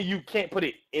Xbox. I mean, you can't put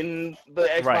it in the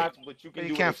Xbox, Right. but you But can you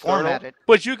do can't it external. format it.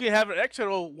 But you can have an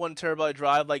external 1 terabyte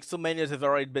drive like so many have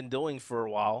already been doing for a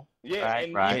while. Yeah,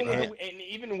 Right, right.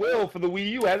 Even Will for the Wii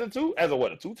U has it too, as a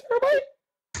 2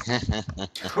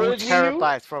 terabyte? 2 For the Wii U?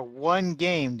 terabytes for one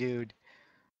game, dude.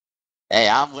 Hey,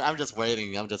 I'm just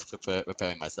waiting. I'm just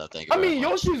preparing myself. Thank you. I very mean,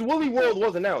 much. Yoshi's Woolly World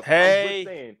was announced. Hey. I'm just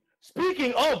saying.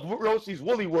 Speaking of Yoshi's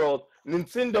Woolly World,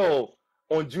 Nintendo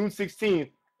on June 16th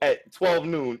at 12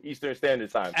 noon Eastern Standard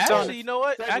Time. Actually, you know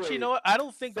what? Segue. I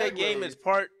don't think that game is Segue.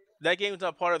 part. That game is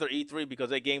not part of their E3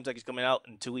 because that game's like it's coming out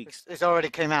in 2 weeks. It's already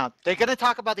came out. They're gonna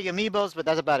talk about the amiibos, but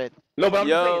that's about it. No, but I'm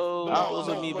just Yo, saying. those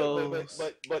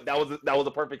amiibos. But that was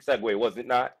a perfect segue, was it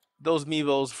not? Those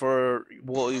amiibos for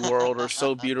Woolly World are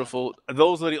so beautiful.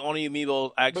 Those are the only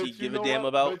amiibos I actually But you give a know damn what?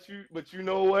 about. But you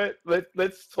know what?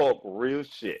 Let's talk real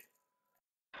shit.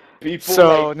 People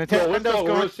So, let's Nintendo's talk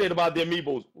real going- shit about the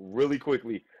amiibos really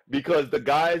quickly. because the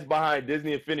guys behind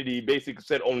Disney Infinity basically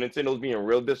said, "Oh, Nintendo's being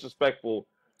real disrespectful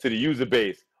to the user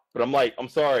base." But I'm like, I'm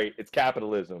sorry, it's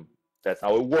capitalism. That's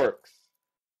how it works.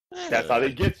 That's how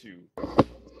they get you.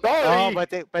 Sorry. Oh,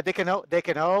 but they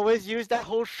can always use that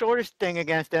whole shortage thing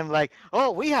against them. Like,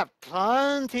 oh, we have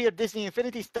plenty of Disney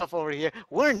Infinity stuff over here.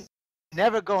 We're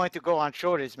never going to go on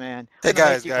shortage, man. Hey We're gonna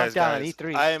make guys, you come guys, down on guys!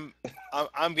 E3.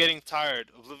 I'm getting tired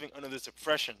of living under this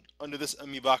oppression, under this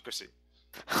amoebocracy.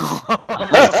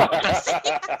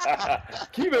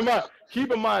 keep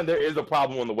in mind, there is a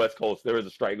problem on the West Coast. There is a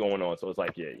strike going on, so it's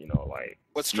like, yeah, like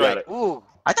What you gotta- strike? Ooh,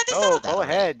 I thought they oh, settled that go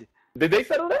already. ahead. Did they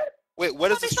settle that? Wait,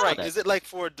 what I is thought the they settled strike? it. Is it like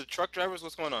for the truck drivers?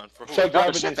 What's going on? For who? Truck No, the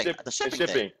drivers and shipping, the shipping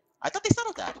thing. I thought they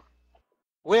settled that.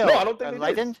 Will, No, I don't think they did.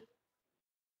 enlightened?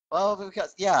 Well,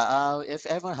 because if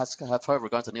everyone have heard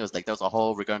regarding the news, like there was a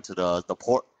whole regarding to the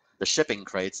port, the shipping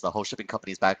crates, the whole shipping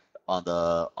companies back on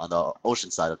the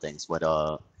ocean side of things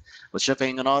with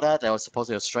shipping and all that. There was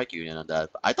supposedly a strike union and that.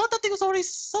 But I thought that thing was already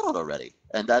settled already,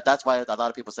 and that's why a lot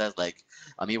of people says like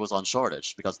Ami was on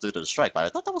shortage because due to the strike. But I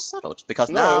thought that was settled because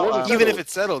No, now it wasn't Even settled. if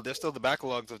it's settled, there's still the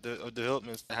backlogs of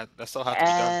developments that still have to be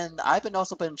done. And I've been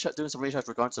also been doing some research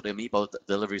regarding to the amiibo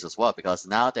deliveries as well, because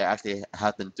now they actually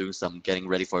have been doing some getting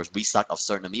ready for a restock of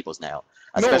certain amiibos now,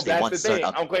 No, especially that's once the thing.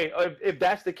 certain. Okay, if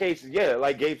that's the case, yeah,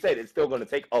 like Gabe said, it's still going to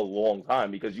take a long time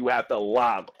because you have to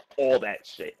log all that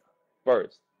shit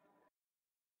first.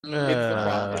 It's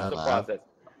the process.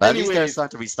 But at least they're Anyways,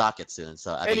 starting to restock it soon.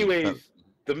 So I mean, anyways,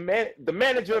 the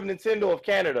manager of Nintendo of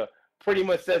Canada pretty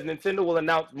much says Nintendo will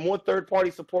announce more third-party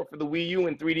support for the Wii U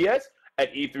and 3DS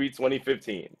at E3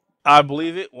 2015. I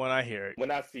believe it when I hear it.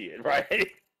 When I see it, right?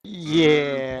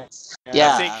 Yeah.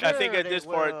 Yeah. I think Sure at they this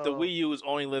part, the will. Wii U is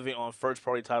only living on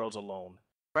first-party titles alone.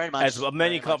 very much. As many very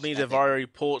much, companies I have think. already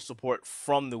pulled support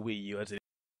from the Wii U. As it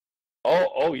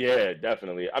Oh yeah,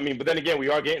 definitely. I mean, but then again, we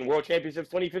are getting World Championships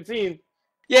 2015.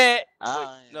 yeah,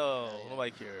 Ah, no, yeah.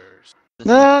 nobody cares.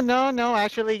 No.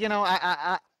 Actually,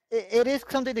 it is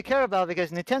something to care about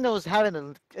because Nintendo is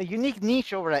having a unique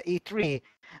niche over at E3,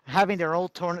 having their own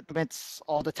tournaments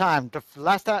all the time. The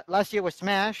last year was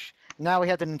Smash. Now we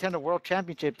have the Nintendo World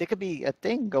Championship. There could be a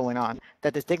thing going on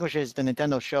that distinguishes the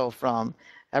Nintendo show from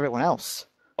everyone else.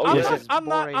 Oh I'm yeah. not, Versus I'm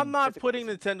not, boring I'm not physical putting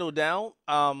design. Nintendo down.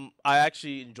 I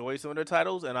actually enjoy some of their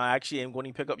titles, and I actually am going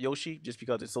to pick up Yoshi just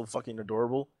because it's so fucking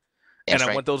adorable, Damn and I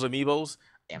straight. want those amiibos.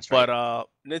 Damn straight. But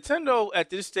Nintendo at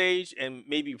this stage, and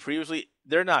maybe previously,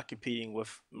 they're not competing with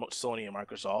Sony and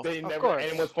Microsoft. They Of never. course.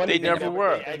 And what's funny, They never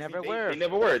were. They, They never actually- were. They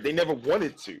never were. They never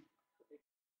wanted to.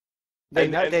 They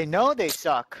And- know and- they know they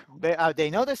suck. They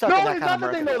know they suck No, in that it's kind not of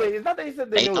that they market. know they. It's not that they said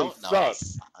they know don't they know.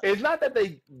 suck. It's not that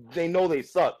they know they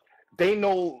suck. They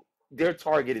know their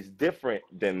target is different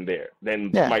than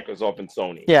Yeah. Microsoft and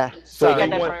Sony. Yeah. So They Sorry. got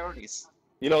their want- priorities.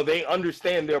 They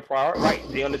understand their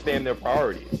They understand their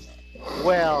priorities.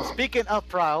 Well, speaking of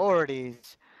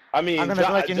priorities, I mean, I'm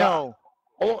gonna let you know.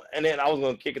 Hold on, and then I was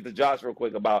gonna kick it to Josh real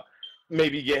quick about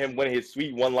maybe get him one of his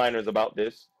sweet one-liners about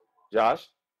this. Josh.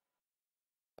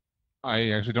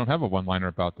 I actually don't have a one-liner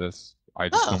about this. I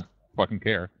just Oh. don't fucking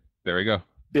care. There we go.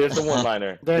 There's the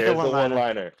one-liner. There's the the one-liner.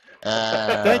 one-liner.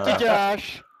 Thank you,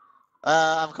 Josh.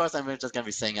 Of course, I'm just gonna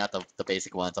be saying out the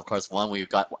basic ones. Of course, one we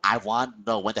got. I want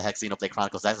to know when the heck Xenoblade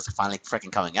Chronicles X is finally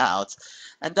freaking coming out,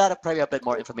 and that probably a bit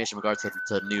more information in regards to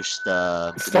the new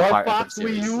the new Star Fire Emblem Fox Wii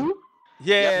series. U.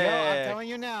 Yeah, No, I'm telling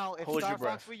you now, if Hold your Star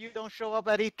breath. Fox for you don't show up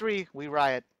at E3, we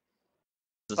riot.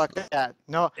 Fuck that.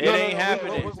 No, It no, ain't no,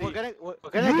 happening. We're gonna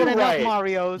You get enough riot.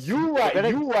 Marios. You We're riot. gonna-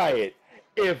 You riot.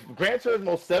 If Gran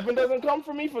Turismo 7 doesn't come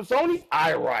for me from Sony,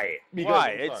 I riot. Because why?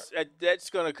 I'm sorry. That's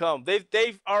gonna come.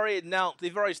 They've already announced.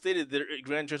 They've already stated that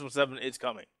Gran Turismo 7 is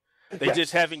coming. They Yes.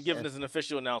 just haven't given us an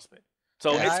official announcement.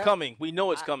 So Yeah. it's coming. We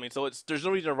know it's coming. So there's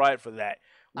no reason to riot for that.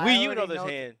 I Wii U, on the already other know-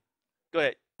 hand, go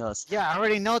ahead. Yes. Yeah, I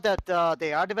already know that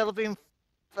they are developing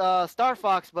Star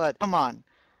Fox, but come on,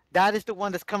 that is the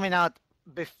one that's coming out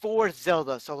before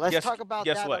Zelda. So let's Guess- talk about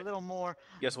guess that what? a little more.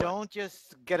 Guess what? Don't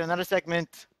just get another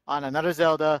segment on another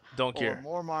Zelda Don't or care.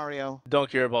 more Mario. Don't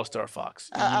care about Star Fox.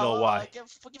 You know why?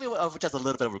 Forgive me just a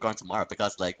little bit regarding to Mario,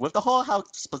 because like with the whole how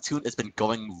Splatoon has been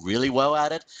going really well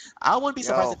at it, I wouldn't be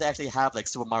surprised Yo. if they actually have like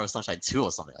Super Mario Sunshine 2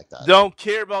 or something like that. Don't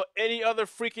care about any other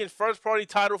freaking first-party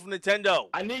title from Nintendo.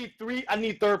 I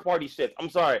need third-party shit. I'm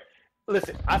sorry.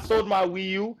 Listen, I sold my Wii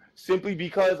U simply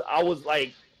because I was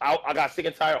like, I got sick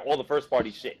and tired of all the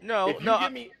first-party shit. No, If you no,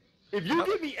 give me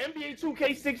NBA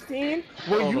 2K16,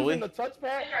 we're Totally. using the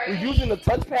touchpad. We're using the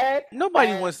touchpad.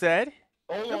 Nobody as- wants that.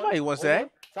 Hold on, Nobody wants hold that. on.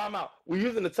 Time out. We're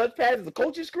using the touchpad as the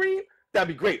coaching screen. That'd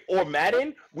be great. Or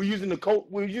Madden, we're using the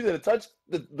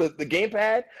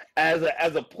gamepad as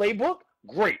a playbook.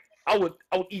 Great. I would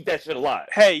eat that shit alive.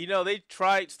 Hey, you know, they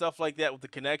tried stuff like that with the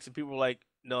Kinects, and people were like,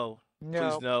 no, No.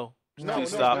 please no. No,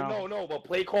 Please no, stop. no. But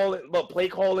play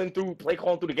calling through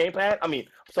the gamepad. I mean,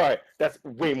 sorry, that's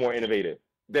way more innovative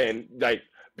than like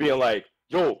being like,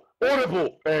 yo,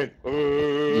 audible and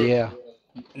Yeah.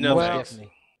 No, most thanks.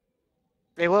 definitely.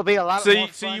 It will be a lot So more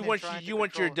you, so fun you than want trying to you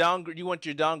want your control. you want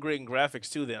your downgrading graphics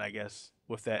too, then I guess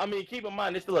with that. I mean, keep in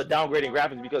mind, it's still a downgrading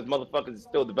graphics because motherfuckers is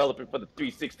still developing for the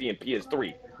 360 and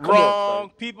PS3. Come Wrong. on,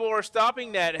 son. People are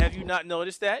stopping that. Have you not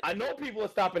noticed that? I know people are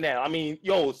stopping that. I mean,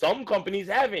 yo, some companies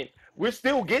haven't. We're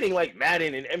still getting like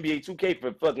Madden and NBA 2K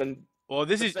for fucking. Well,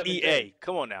 this for is 710. EA.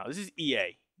 Come on now. This is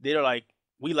EA. They're like,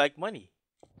 we like money.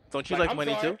 Don't you like I'm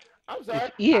money sorry. too? I'm sorry.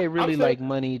 If EA I'm really sorry. like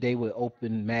money, they would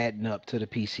open Madden up to the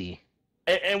PC.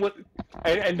 And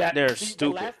that They're see, the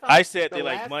stupid. last I said the they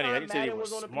like last money. I time didn't say they Madden were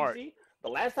was on a smart. PC, the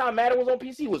last time Madden was on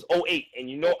PC was 08, and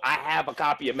you know I have a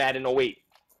copy of Madden 08.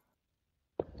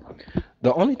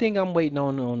 The only thing I'm waiting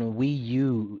on the Wii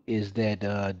U is that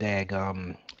the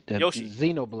Yoshi.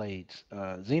 Xenoblades.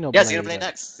 Xenoblade. Yeah, Xenoblade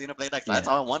Next. Xenoblade Next. That's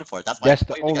Yeah. all I wanted for it. That's why That's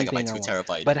the I think I only got my thing I 2 want.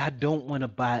 terabyte. But I don't want to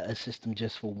buy a system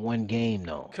just for one game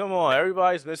though. Come on,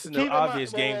 everybody's missing Keep the in mind-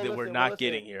 obvious well, game that we're listen, not listen.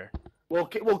 getting here. Well,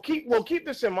 keep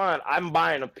this in mind. I'm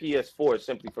buying a PS4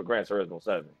 simply for Gran Turismo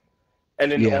 7,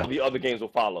 and then Yeah. all the other games will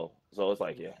follow. So it's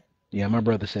like, yeah. Yeah, my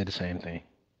brother said the same thing.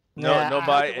 No, Yeah, I have to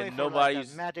nobody wait and for, like,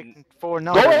 nobody's. a Magic 4 Go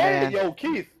number, ahead, man. yo,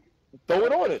 Keith. Throw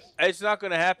it on us. It's not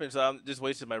going to happen, so I'm just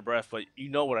wasting my breath. But you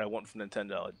know what I want from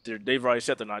Nintendo. They've already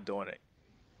said they're not doing it.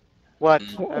 What?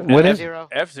 What is it? F-Zero?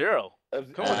 F-Zero. Come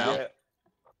on now. Yeah.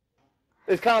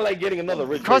 It's kind of like getting another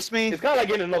Ridge Trust Racer. me. It's kind of like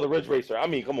getting another Ridge Racer. I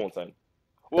mean, come on, son.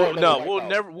 Well, Or no,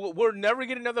 another we'll Wipeout. we'll never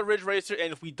get another Ridge Racer.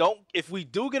 And if we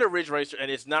do get a Ridge Racer,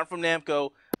 and it's not from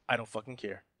Namco, I don't fucking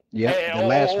care. Yep, Hey, the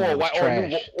last one was or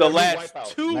trash. The new last Wipeout.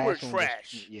 two were Last one was-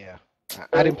 trash. yeah.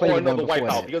 I didn't play or the one another before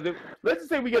Wipeout that. because let's just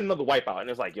say we get another Wipeout and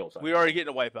it's like, yo, son. We're already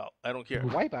getting a Wipeout. I don't care.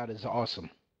 Wipeout is awesome.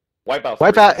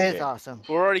 Wipeout is awesome.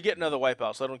 We're already getting another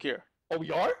Wipeout, so I don't care. Oh, we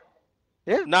are?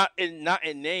 Not in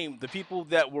name. The people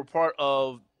that were part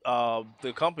of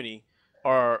the company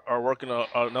are working on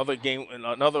another game,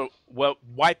 another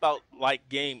Wipeout like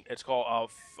game. It's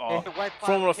called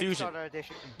Formula Fusion.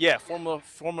 Edition. Yeah, Formula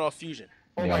Fusion.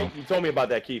 Oh, Yeah. right. You told me about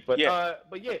that, Keith. But Yeah.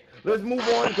 yeah, let's move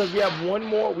on because we have one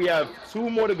more. We have two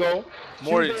more to go.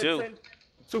 More than Tuesday at 10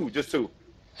 Two, just two.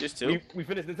 Just two. We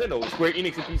finished Nintendo. Square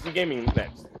Enix and PC Gaming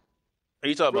next. Are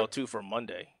you talking about two for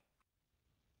Monday?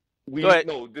 We Go ahead.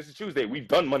 No, this is Tuesday. We've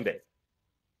done Monday.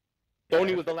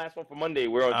 Sony was the last one for Monday.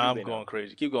 We're on I'm Tuesday going now.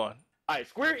 crazy. Keep going. All right,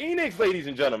 Square Enix, ladies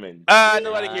and gentlemen.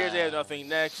 Nobody cares. They have nothing.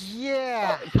 Next.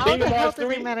 Yeah. How Kingdom the hell Hearts did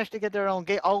they 3? manage to get their own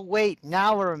game? Oh, wait.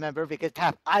 Now I remember because they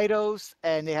have Eidos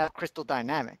and they have Crystal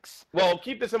Dynamics. Well,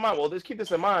 keep this in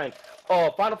mind.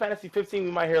 Final Fantasy 15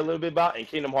 we might hear a little bit about, and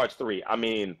Kingdom Hearts 3. I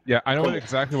mean, Yeah, I know Come on.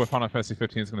 exactly what Final Fantasy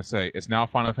 15 is going to say. It's now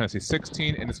Final Fantasy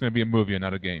 16, and it's going to be a movie and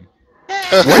not a game.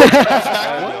 That'd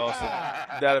be awesome.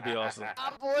 That'd be awesome.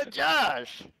 My boy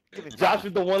Josh. Josh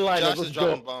with the one line. Josh is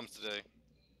dropping bombs today.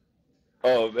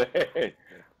 Oh man,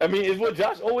 I mean, it's what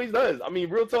Josh always does. I mean,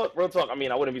 real talk. I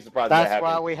mean, I wouldn't be surprised if That's that why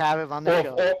happened. we have him on the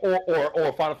show.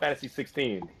 Or Final Fantasy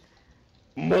 16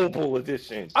 mobile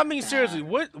edition. I mean, seriously,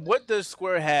 what does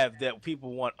Square have that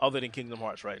people want other than Kingdom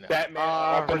Hearts right now?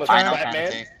 Batman, Return Final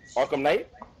Batman, Fantasy. Arkham Knight.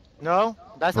 No,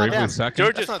 that's not Bravely them. Second. They're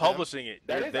That's just not them. publishing it.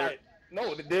 That is They're-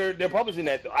 no, they're publishing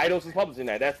that. Eidos is publishing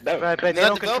that. That's them. But they They're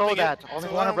don't control developing it, that. Only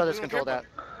so Warner we Brothers don't control care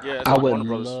that. yeah, it's I on would Warner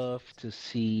Brothers. love to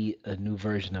see a new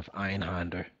version of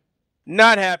Einhander.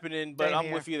 Not happening, but Same I'm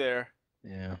here. with you there.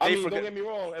 Yeah. I They mean, forgot- don't get me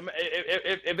wrong.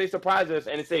 If they surprise us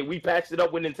and say we patched it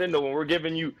up with Nintendo and we're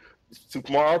giving you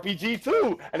Super Mario RPG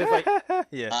 2, and it's like,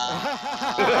 yeah.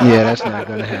 Yeah, that's not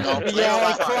gonna Don't happen. play Yeah, on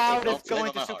my Cloud heart. is Don't play going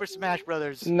on to my Super heart. Smash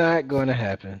Brothers. Not gonna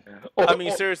happen. I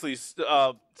mean, seriously,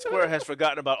 Square has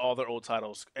forgotten about all their old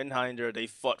titles. Enhinder, they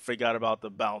forgot about the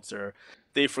Bouncer.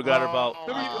 They forgot about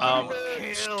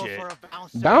Kill shit. for a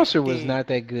Bouncer. Bouncer was indeed. not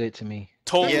that good to me.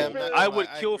 Total. Yeah, I'm not I gonna would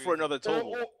lie, I kill agree. for another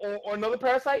Total. or another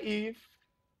Parasite Eve.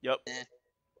 Yep.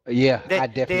 Yeah, They, I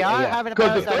definitely. they are yeah. having a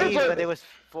 'Cause the Parasite third Eve, birthday- but it was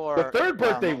for The third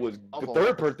birthday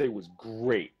mobile. was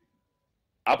great.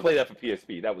 I played that for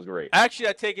PSP. That was great. Actually,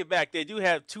 I take it back. They do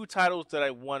have two titles that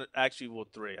I want. Actually, well,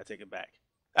 three. I take it back.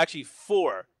 Actually,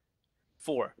 four.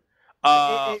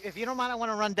 If you don't mind, I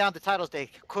want to run down the titles they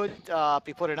could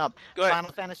be putting up. Go ahead.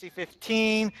 Final Fantasy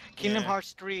 15, Kingdom Yeah.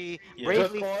 Hearts 3, Yeah.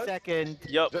 Bravely Just Cause? Second,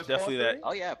 Yep, Just definitely Cause that. 3?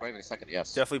 Oh yeah, Bravely Second.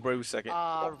 Yes. Definitely Brave Second.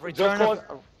 Return Cause?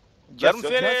 of Let him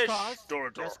Just finish. Cause. Door.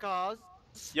 Just Cause.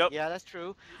 Yep. Yeah, that's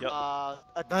true. Yep.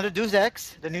 Another Deus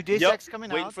Ex, the new Deus Yep. Ex coming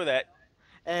Waiting out, for that.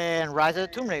 and Rise of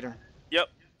the Tomb Raider. Yep.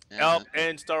 Yeah.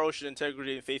 And Star Ocean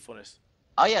Integrity and Faithfulness.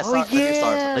 Oh yeah, Oh, the new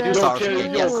Star, yeah, the new that's Star Yo, Ocean cause,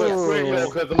 game. yo, Yes, cause, yes. Chris,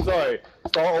 yo, true. cause I'm sorry.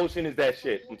 Star Ocean is that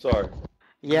shit. I'm sorry.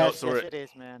 Yes, so yes, we're- it is,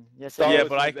 man. Yes, it Star is. Yeah, Ocean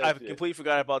but is that I shit. completely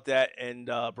forgot about that. And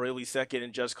Bravely Second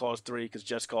and Just Cause 3 because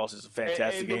Just Cause is a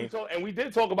fantastic game. And we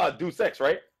did talk about Deus Ex,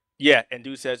 right? Yeah, and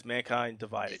Dude says Mankind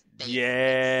Divided.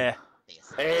 Yeah.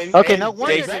 And Okay, and, no and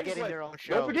wonder they- they're Dragon getting Quest. their own Don't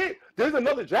show. forget, there's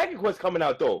another Dragon Quest coming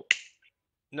out though.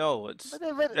 No, it's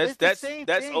But it's the same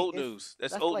that's thing. old It's- news.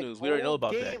 That's old like news. We already know old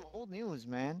about game, that. Old news,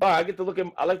 man. I get to look at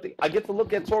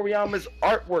Toriyama's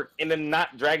artwork in the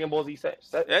not Dragon Ball Z set.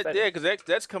 Yeah, because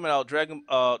that's coming out. Dragon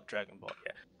Ball.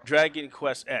 Yeah, Dragon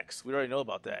Quest X. We already know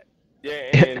about that.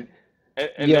 Yeah,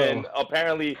 and Yo. then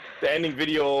apparently the ending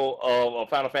video of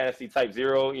Final Fantasy Type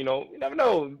 0, you never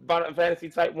know. Final Fantasy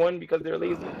Type 1 because they're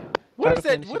lazy. What is Final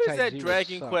that? Fantasy What is Type that 0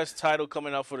 Dragon sucks. Quest title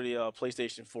coming out for the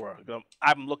PlayStation 4?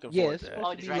 I'm looking Yeah, forward it's to that.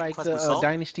 supposed to be Dragon like Quest the Musou?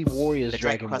 Dynasty Warriors The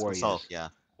Dragon Quest Warriors. Musou, yeah.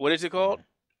 What is it called?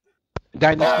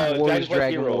 Dynasty Dragon Warriors Quest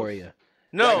Dragon Heroes. Warrior.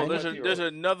 No, Dragon there's Quest there's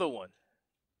Heroes. another one.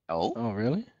 Oh? Oh,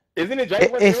 really? Isn't it Dragon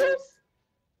Quest It's- Heroes?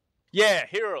 Yeah,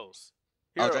 Heroes.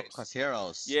 Oh, Dragon Quest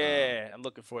Heroes. Yeah, I'm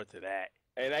looking forward to that.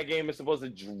 And that game is supposed to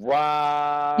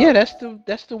drop. Yeah, that's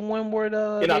the one where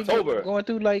In they October. going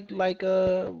through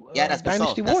Yeah, that's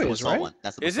Dynasty Musou. That's Warriors, the Musou right? one.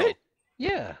 That's the Is Musou. it?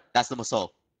 Yeah. That's the Musou.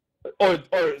 or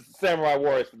Samurai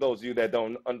Warriors for those of you that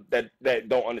don't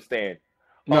understand.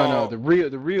 No, the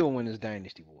real one is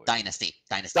Dynasty Warriors. Dynasty.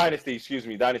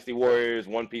 Dynasty Warriors,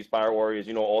 One Piece Fire Warriors,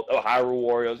 all Hyrule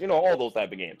Warriors, all those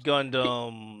type of games.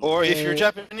 Gundam. Or if you're Yeah.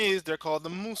 Japanese, they're called the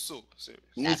Musu series.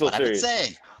 That's Muso what I've been series.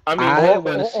 saying. I mean, I but-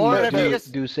 want to or see if you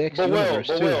just- Deus Ex but Universe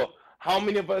too. Will, how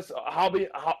many of us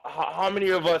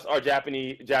are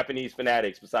Japanese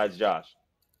fanatics besides Josh?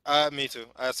 Me too.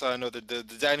 That's how I know the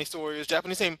Dynasty Warriors.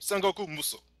 Japanese name Sengoku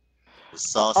Musu.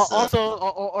 So, Also,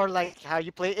 or like how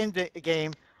you play in the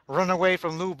game, run away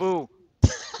from Lu Bu.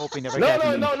 Hope he never No, gets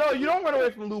me. no, you don't run away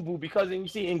from Lubu because you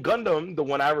see in Gundam, the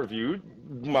one I reviewed,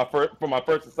 for my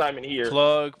first assignment here.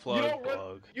 Plug.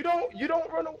 You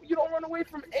don't run away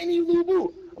from any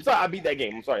Lubu. I'm sorry, I beat that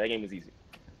game. I'm sorry, that game was easy.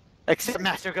 Except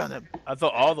Master Gundam. I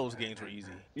thought all those games were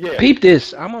easy. Yeah. Peep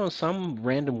this. I'm on some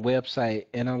random website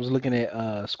and I was looking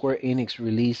at Square Enix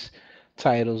release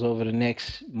titles over the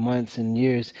next months and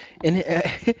years, and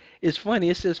it's funny.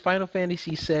 It says Final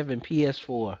Fantasy VII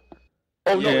PS4.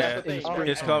 Oh no, Yeah, that's the thing. it's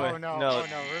It's coming. Oh no, No. oh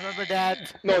no. Remember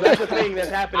that? No, that's the thing that's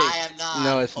happening. I am not.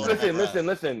 No, it's not.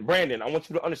 Listen, Brandon. I want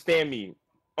you to understand me.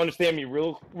 Understand me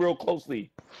real closely.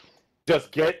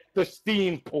 Just get the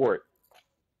Steam port,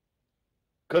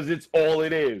 cause it's all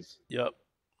it is. Yep.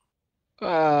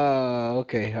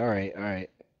 Okay, all right.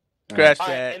 Scratch All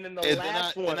right, that. and then the They're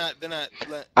last one. not.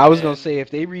 I was gonna and- say if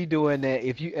they redoing that,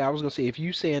 if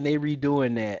you saying they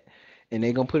redoing that, and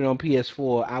they gonna put it on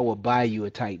PS4, I will buy you a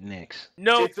Titan X.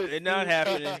 Nope, It's a it's not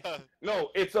happening. No,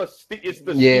 it's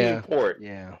the Yeah. Steam port.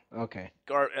 Yeah. Okay.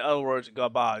 In other words,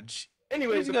 garbage.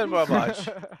 Anyways, You got garbage.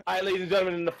 all right, ladies and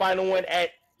gentlemen, and the final one at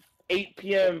 8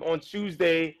 p.m. on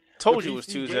Tuesday. Told the you it was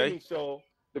PC Tuesday. Gaming Show,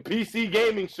 the PC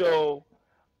Gaming Show.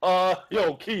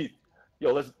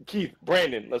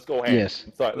 Brandon, let's go ham. Yes.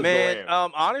 Sorry, let's Man, go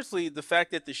ham. honestly, the fact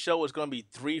that the show is going to be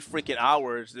 3 freaking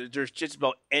hours, there's just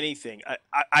about anything.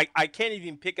 I can't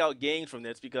even pick out games from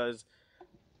this because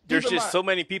there's Keep in just mind- so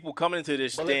many people coming into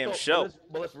this But damn show.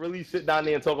 Let's really sit down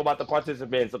there and talk about the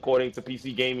participants according to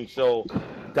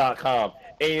PCGamingShow.com,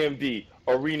 AMD,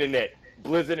 ArenaNet,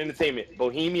 Blizzard Entertainment,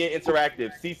 Bohemia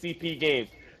Interactive, CCP Games,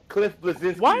 Cliff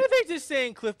Blazinski. Why are they just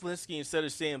saying Cliff Blinsky instead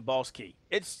of saying Boss Key?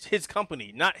 It's his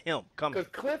company, not him. Because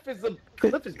Cliff is bigger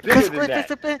Because than Cliff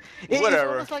that. is it's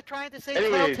Whatever. almost like trying to say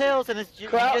Anyways, Cloud Tales, and it's you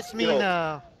Cloud- just mean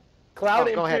Cloud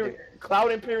Oh, go ahead, Imperium,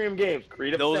 Cloud Imperium Games,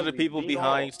 Creative Those are the Assembly, people Dean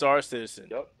behind Hall. Star Citizen.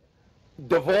 Yep.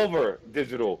 Devolver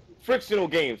Digital, Frictional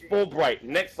Games, Fulbright,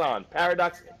 Nexon,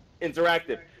 Paradox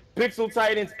Interactive, Pixel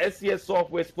Titans, SCS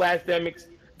Software, Splash Damage,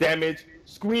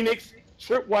 Screenix,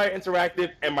 Tripwire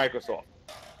Interactive, and Microsoft.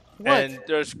 And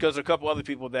there's a couple other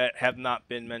people that have not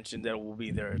been mentioned that will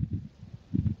be there.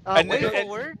 wait and- a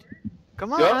word.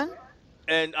 Come Yep. on.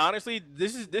 And honestly,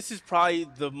 this is probably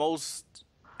the most.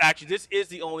 Actually, this is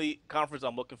the only conference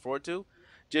I'm looking forward to,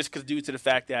 just because due to the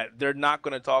fact that they're not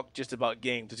going to talk just about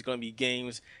games. It's going to be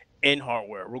games and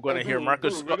hardware. We're going to hear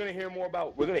Marcus. We're gonna hear more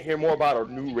about our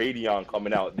new Radeon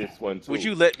coming out this one too. Would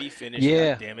you let me finish?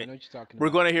 Yeah. God damn I it. know what you're talking We're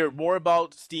about. going to hear more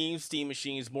about Steam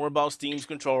machines, more about Steam's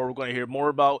controller. We're going to hear more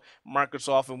about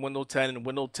Microsoft and Windows 10 and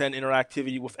Windows 10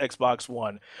 interactivity with Xbox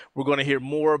One. We're going to hear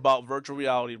more about virtual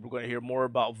reality. We're going to hear more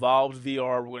about Valve's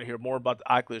VR. We're going to hear more about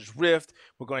the Oculus Rift.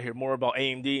 We're going to hear more about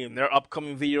AMD and their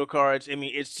upcoming video cards. I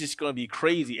mean, it's just going to be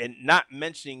crazy. And not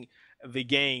mentioning the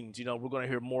games. You know, we're going to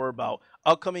hear more about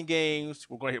upcoming games.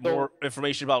 We're going to hear So- more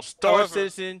information about Star However-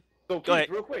 Citizen. So Go Keith, ahead.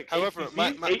 real quick. However,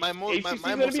 HCC, my most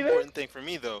gonna be there? important thing for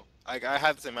me though, I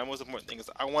have to say my most important thing is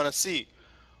I want to see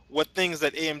what things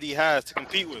that AMD has to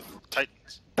compete with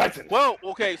Titans. Titans. Well,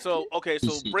 so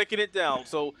breaking it down.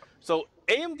 So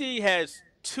AMD has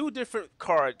two different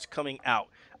cards coming out.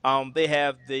 They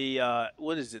have the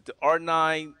what is it? The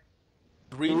R9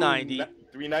 390.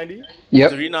 390. Yep.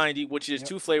 390, which is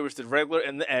two flavors, the regular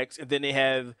and the X, and then they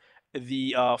have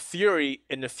the Fury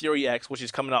and the Fury X, which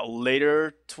is coming out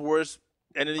later towards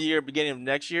end of the year, beginning of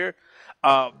next year.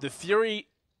 The Fury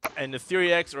and the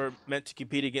Fury X are meant to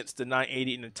compete against the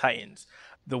 980 and the Titans.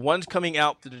 The ones coming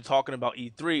out that they're talking about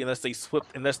E3,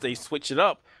 unless they switch it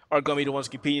up, are going to be the ones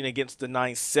competing against the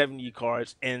 970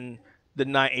 cards and the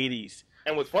 980s.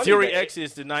 And what's funny, Fury X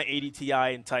is the 980 Ti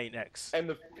and Titan X. And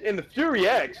the Fury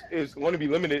X is going to be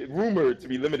rumored to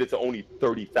be limited to only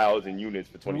 30,000 units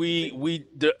for 20.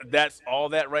 That's all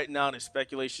that right now is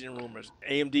speculation and rumors.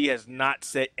 AMD has not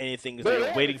said anything because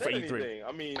they're waiting for E3. Anything.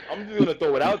 I mean, I'm just gonna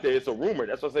throw it out there. It's a rumor.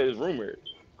 That's what I say. It's rumored.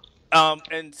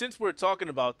 And since we're talking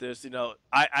about this, you know,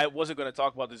 I wasn't going to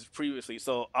talk about this previously,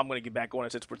 so I'm going to get back on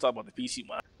it since we're talking about the PC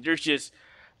one. There's just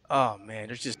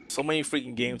so many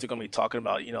freaking games they're going to be talking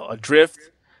about. You know, Adrift.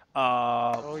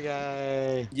 Oh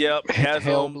yay! Yep.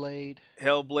 Hellblade.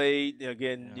 Hellblade.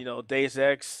 Again, Yeah. you know, Deus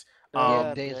Ex.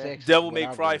 Deus Ex. Devil May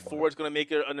Cry 4 is going to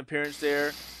make an appearance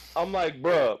there. I'm like,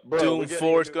 bro. Doom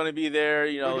 4 is going to be there.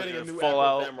 You know, we're getting a new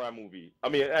Fallout. Afro Samurai movie. I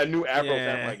mean, a new Afro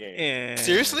Samurai game. Yeah.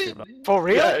 Seriously? For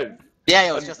real? Yes. Yeah,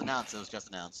 it was just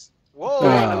announced. Whoa!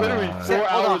 Literally Uh, 4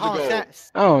 hours ago.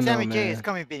 I don't know, Sammy J man. is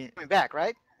coming back,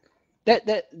 right?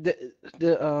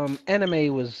 The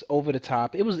anime was over the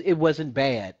top. It wasn't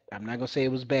bad. I'm not gonna say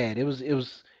it was bad. It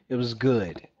was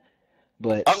good.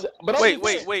 But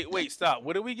Wait, stop.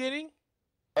 What are we getting?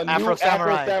 A new Afro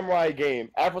Samurai. Samurai game.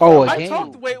 Afro Oh, a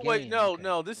Samurai. game.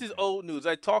 No, this is old news.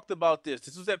 I talked about this.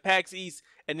 This was at PAX East,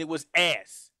 and it was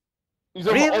ass. You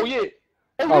talking about- Really? Oh yeah.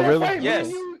 Oh, that's really? right.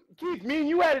 Yes. Keith, me and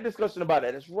you had a discussion about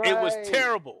that. That's right. It was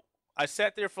terrible. I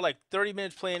sat there for like 30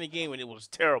 minutes playing the game, and it was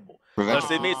terrible. Revenge, Unless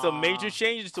they made some major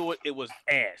changes to it, it was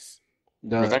ass.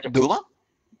 Revenge of the Puma?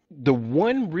 the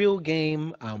one real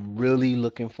game I'm really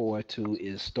looking forward to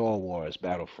is Star Wars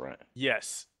Battlefront.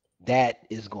 Yes. That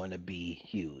is going to be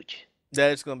huge.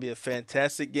 That is going to be a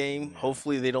fantastic game.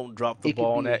 Hopefully, they don't drop the It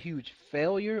ball could on be a that. huge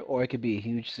failure or it could be a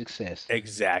huge success.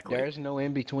 Exactly. There's no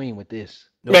in between with this.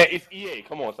 Man, it's EA.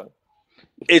 Come on, son.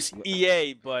 It's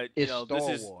EA, but you It's know Star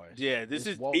this is Wars. this It's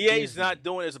is Walt EA's Disney. not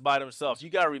doing this by themselves.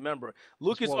 You got to remember,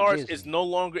 Walt LucasArts is Disney. no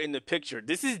longer in the picture.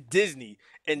 This is Disney,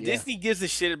 and Yeah. Disney gives a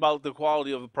shit about the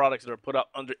quality of the products that are put out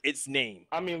under its name.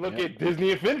 I mean, look Yeah. at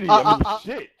Disney Infinity. Uh, I mean,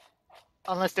 shit.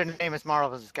 Unless their name is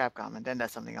Marvel vs. Capcom, and then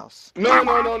that's something else. No.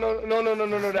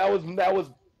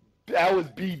 That was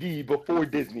BD before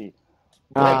Disney.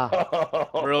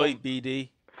 Really, BD?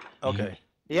 Okay.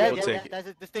 Yeah, We'll take it. that's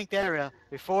a distinct area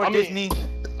before I mean- Disney.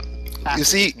 You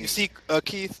see,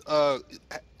 Keith,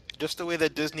 just the way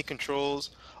that Disney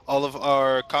controls all of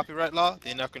our copyright law,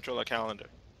 they now control our calendar.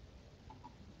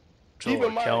 Keep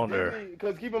in mind,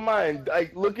 because keep in mind,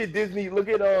 like look at Disney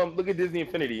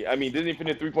Infinity. I mean, Disney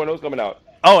Infinity 3.0 is coming out.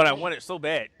 Oh, and I want it so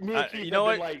bad. Me and Keith You know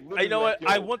have what? been, like, literally You know what?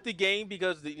 like, I yo. want the game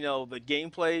because the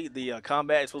gameplay, the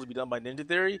combat is supposed to be done by Ninja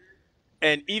Theory,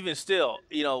 and even still,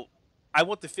 I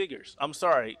want the figures. I'm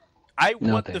sorry, I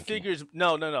No, want the thank you. figures.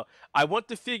 No. I want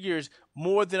the figures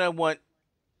more than I want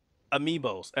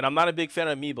amiibos, and I'm not a big fan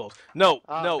of amiibos. No.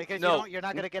 Because you're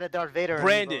not gonna get a Darth Vader. amiibo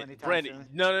Brandon, anytime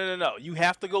soon. no. You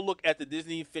have to go look at the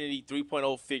Disney Infinity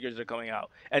 3.0 figures that are coming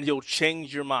out, and you'll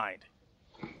change your mind.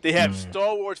 They have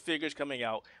Star Wars figures coming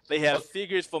out. They have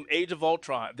figures from Age of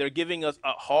Ultron. They're giving us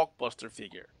a Hulkbuster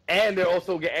figure. And they're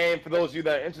also and for those of you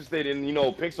that are interested in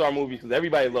Pixar movies, because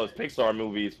everybody loves Pixar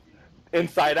movies,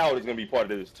 Inside Out is gonna be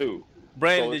part of this too.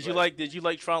 Brandon, So it's did you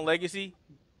like Tron Legacy?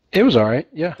 It was all right.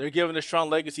 Yeah. They're giving us Tron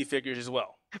Legacy figures as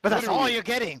well. But that's all Literally. you're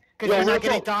getting, because Yo, you're real not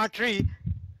getting talk. Dawn 3.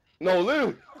 No,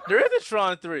 literally. There is a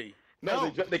Tron 3. No, No,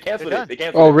 they canceled they're it. done. They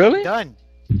canceled Oh, it. really? Done.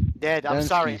 Dead. I'm Done,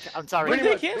 sorry. Keith. I'm sorry. When did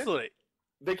Pretty they much. cancel it?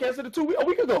 They canceled it a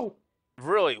week ago.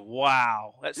 Really?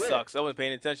 Wow. That Yeah. sucks. I wasn't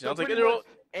paying attention. I was like, pretty they're all- much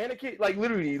Anakin, like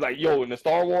literally, like in the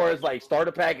Star Wars like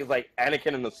starter pack is like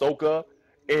Anakin and Ahsoka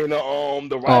in the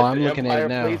Rise I'm of the looking at Empire it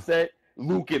now. playset.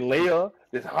 Luke and Leia.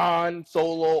 There's Han,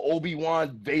 Solo,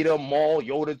 Obi-Wan, Vader, Maul,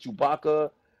 Yoda,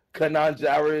 Chewbacca, Kanan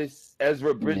Jarrus,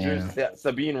 Ezra Bridgers,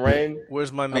 Sabine Wren,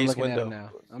 where's my I'm Mace looking at window? him now.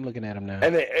 I'm looking at him now.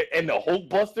 and the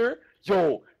Hulkbuster.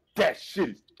 Yo, that shit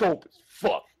is dope as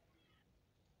fuck.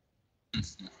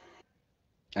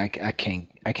 I can't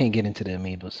get into the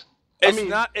amiibos. It's mean,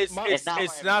 not. It's my- it's It's not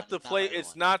it's for not everyone. to It's not play. for It's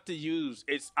everyone. not to use.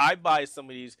 It's I buy some of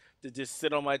these to just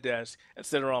sit on my desk and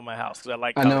sit around my house because I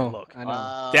like I how they know. look. I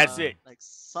know. That's it. Like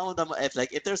some of them, if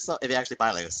you actually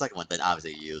buy like a second one, then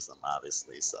obviously you use them,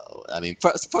 obviously. So I mean,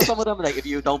 for some of them, like if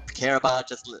you don't care about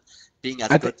just being as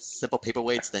I good simple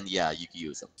paperweights, then yeah, you can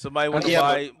use them. Somebody want to think-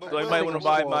 buy. but Somebody Will, might want to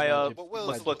buy Will- my but Will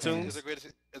my is Splatoons.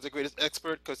 the greatest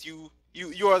expert because you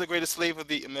are the greatest slave of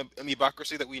the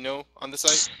amoebocracy that we know on the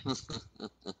site.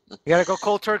 You gotta go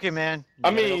cold turkey, man. You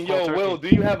I gotta go mean, cold yo, turkey. Will, do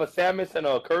you have a Samus and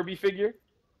a Kirby figure?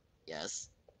 Yes.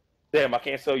 Damn, I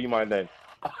can't sell you mine then.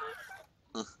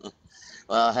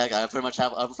 Well, heck, I pretty much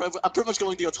have. I'm pretty much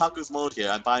going the otaku's mode here.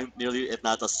 I'm buying nearly, if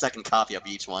not the second copy of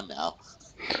each one now.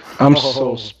 I'm Oh.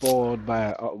 so spoiled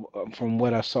by from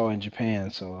what I saw in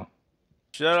Japan. So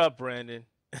Shut up, Brandon.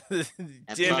 Damn plus-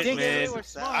 it, think they man. were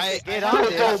smart I- to get I- on So,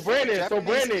 this. so Brandon,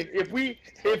 Japanese-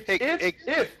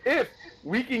 if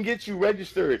we can get you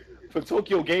registered for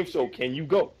Tokyo Game Show, can you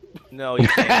go? No, you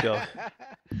can't go.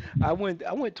 I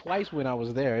went twice when I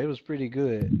was there. It was pretty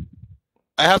good.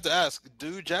 I have to ask: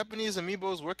 do Japanese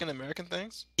amiibos work in American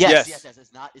things? Yes. Yes.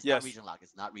 It's not Yes. region locked.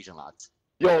 It's not region locked.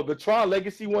 Yo, the Tron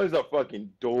Legacy ones are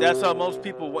fucking dope. That's how most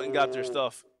people went and got their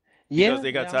stuff. Yeah,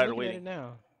 they got I'm tired of looking at waiting. it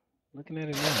now. Looking at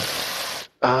it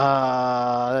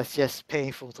now. That's just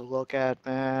painful to look at,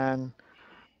 man.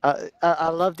 I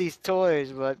love these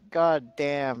toys, but god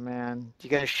damn, man, you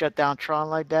gonna shut down Tron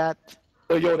like that?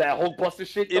 So, yo, that Hulkbuster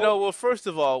shit. You though? know, well, first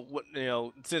of all,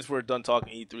 since we're done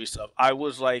talking E3 stuff, I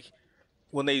was like,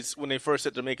 when they first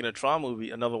said they're making a Tron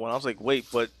movie, another one, I was like, wait,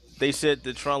 but they said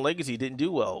the Tron Legacy didn't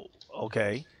do well.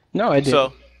 Okay, No, I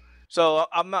didn't. so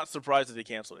I'm not surprised that they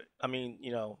canceled it. I mean,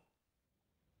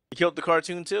 they killed the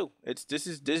cartoon too. This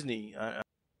is Disney.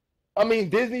 I mean,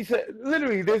 Disney said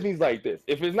literally. Disney's like this: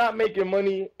 if it's not making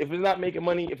money, if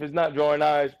it's not drawing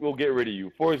eyes, we'll get rid of you.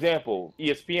 For example,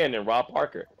 ESPN and Rob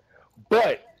Parker.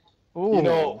 But you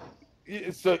know,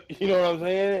 so you know what I'm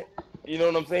saying? You know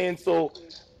what I'm saying? So,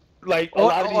 like a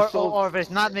lot of these shows. Or if it's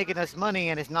not making us money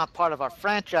and it's not part of our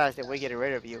franchise, then we get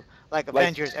rid of you. Like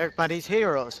Avengers, Everybody's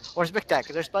Heroes, or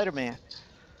Spectacular Spider-Man.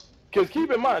 Because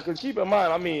keep in mind,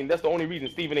 I mean, that's the only reason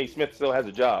Stephen A. Smith still has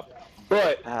a job.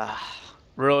 But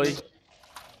Really?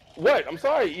 what? I'm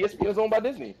sorry, ESPN is owned by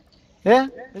Disney. Yeah,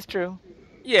 it's true.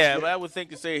 Yeah, but I would think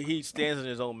to say he stands on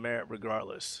his own merit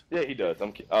regardless. Yeah, he does. I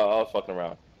was fucking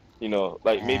around. You know,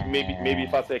 like maybe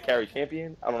if I said Carrie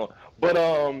Champion, I don't know. But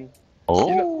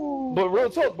you know, but real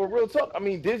talk. I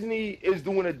mean, Disney is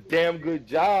doing a damn good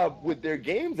job with their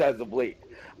games as of late.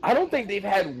 I don't think they've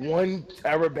had one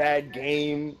bad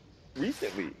game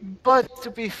recently. But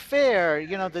to be fair,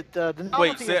 the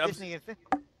novelty of Disney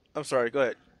I'm sorry. Go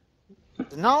ahead.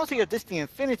 The novelty of Disney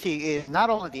Infinity is not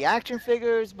only the action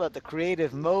figures, but the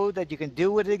creative mode that you can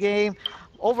do with the game.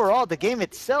 Overall, the game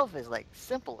itself is like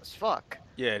simple as fuck.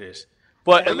 Yeah, it is.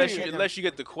 But Yeah, unless you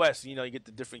get the quest, you get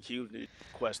the different cubes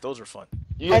quests. Those are fun.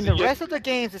 And the rest of the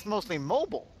games is mostly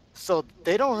mobile, so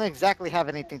they don't exactly have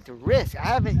anything to risk. I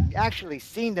haven't actually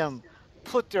seen them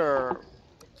put their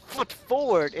foot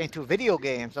forward into video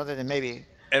games, other than maybe.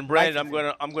 And Brandon,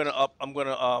 I'm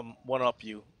gonna one up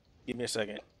you. Give me a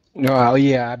second. No, oh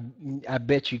yeah, I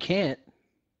bet you can't.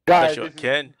 Guys,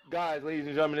 Guys, ladies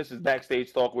and gentlemen, this is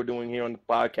backstage talk we're doing here on the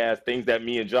podcast. Things that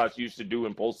me and Josh used to do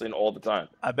and post in all the time.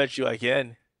 I bet you I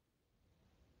can.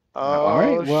 Oh, All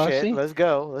right, well, shit! see. Let's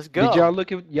go. Did y'all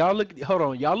look at hold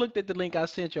on? Y'all looked at the link I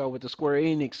sent y'all with the Square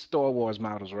Enix Star Wars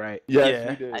models, right? Yes, Yeah.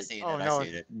 we did. I see it. Oh, I no. see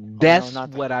it. That's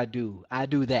not that. what I do. I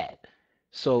do that.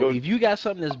 So Yo. if you got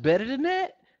something that's better than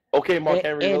that, Okay, Mark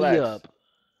Henry, ante relax. up.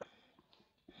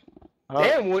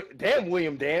 Damn,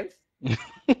 William Dance.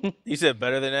 You said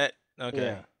better than that. Okay.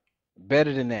 Yeah.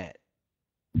 Better than that.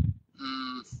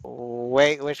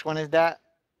 Wait, which one is that?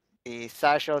 The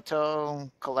Sideshow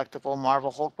Toe collectible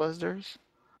Marvel Hulkbusters?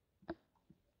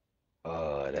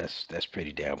 That's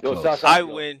pretty damn Yo, close. Josh, I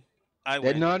win. I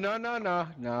win.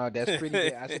 No. That's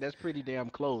pretty. I said that's pretty damn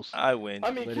close. I win.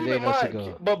 I mean, But keep it in ain't us to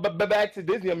mind, go. but back to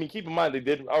Disney. I mean, keep in mind they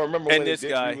did. I remember And when this they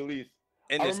did guy. re-release.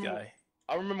 And I this remember- guy.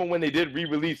 I remember when they did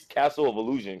re-release Castle of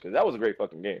Illusion because that was a great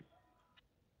fucking game.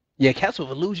 Yeah, Castle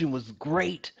of Illusion was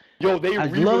great. Yo, they I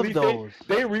love re-released those. it.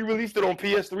 They re-released it on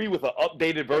PS3 with an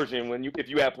updated version if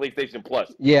you have PlayStation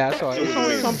Plus. Yeah, I saw it.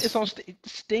 That's It's on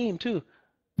Steam too.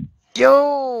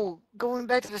 Yo, going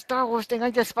back to the Star Wars thing,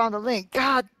 I just found a link.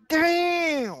 God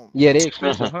damn! Yeah, they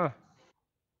exclusive, huh?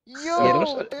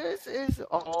 Yo, this is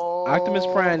Optimus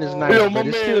Prime is nice, Yo, my but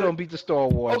it man. still don't beat the Star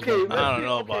Wars. Okay, man. I don't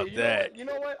know about you that. You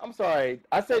know what? I'm sorry.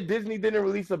 I said Disney didn't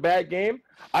release a bad game.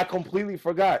 I completely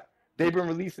forgot. They've been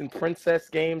releasing princess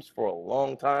games for a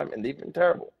long time, and they've been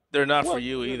terrible. They're not Well, for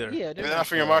you either. Yeah, They're not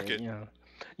for your market. Yeah,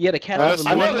 Yeah, the catalog.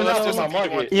 I know Illusion they're not in Zone. my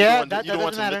market. Yeah, you that don't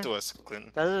want doesn't to matter. admit to us,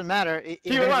 Clinton. That doesn't matter. Keep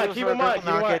Even in if it mind, was keep for a in mind, purple keep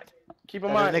in mind. market, Keep in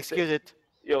that doesn't mind. excuse it.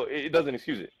 Yo, it doesn't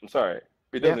excuse it. I'm sorry.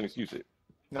 It doesn't excuse it.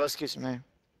 No excuse, man.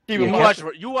 Keep Yeah, in mind.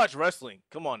 You watch wrestling.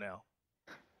 Come on now.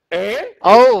 And?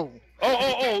 Oh.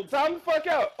 Time the fuck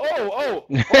out. Hold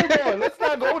on. Let's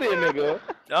not go there, nigga.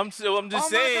 I'm just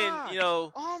saying, God. you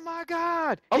know. Oh my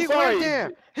God. I'm He sorry. went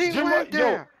there. He Jim went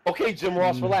there. Okay, Jim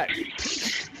Ross,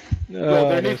 relax. Yo, Oh,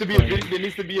 there needs that's to be funny. there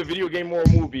needs to be a video game or a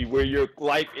movie where your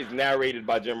life is narrated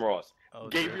by Jim Ross. Oh,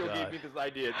 dear Gabriel God. gave me this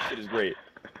idea. This shit is great.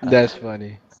 That's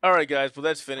funny. All right, guys. Well,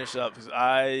 let's finish up because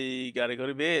I gotta go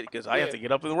to bed because I have to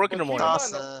get up and work in the morning.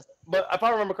 But if I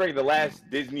remember correctly, the last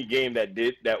Disney game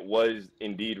that was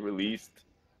indeed released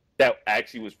that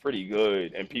actually was pretty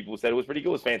good and people said it was pretty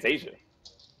good was Fantasia.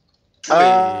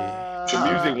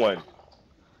 The music one.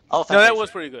 Oh, no, that was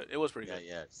pretty good. It was pretty good.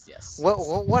 Yes.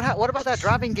 What about that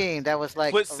driving game that was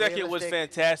like Split Second was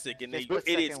fantastic, and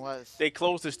they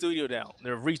closed the studio down.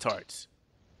 They're retards.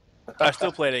 I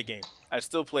still play that game. I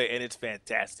still play it, and it's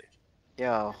fantastic.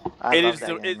 Yo, I love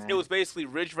that game, man. It was basically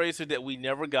Ridge Racer that we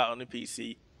never got on the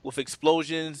PC with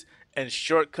explosions and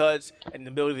shortcuts and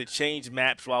the ability to change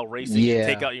maps while racing and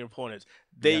take out your opponents.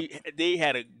 They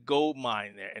had a gold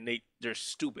mine there, and they're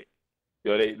stupid.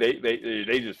 Yo,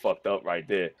 they just fucked up right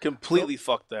there. Completely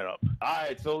fucked that up. All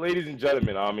right, so ladies and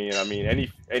gentlemen,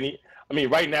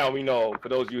 right now we know for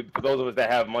those of us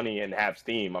that have money and have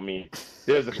Steam,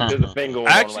 there's a thing going on right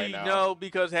now. Actually, no,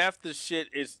 because half the shit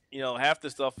is, half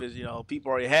the stuff is,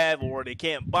 people already have or they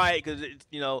can't buy it because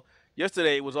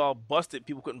yesterday it was all busted.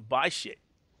 People couldn't buy shit.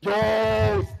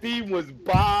 Yo, Steam was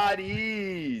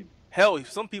bodied. Hell,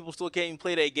 some people still can't even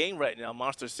play that game right now.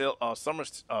 Monster Sale, Summer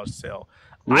Sale.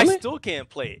 Really? I still can't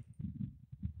play it.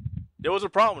 There was a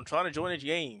problem trying to join the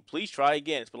game. Please try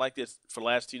again. It's been like this for the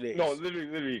last 2 days. No,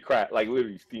 literally crashed. Like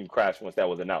literally, Steam crashed once that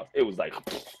was announced. It was like,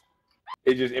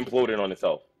 it just imploded on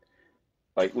itself,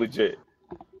 like legit.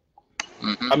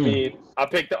 Mm-hmm. I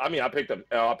picked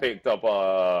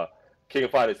up King of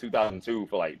Fighters 2002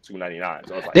 for like $2.99.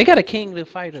 So They got a King of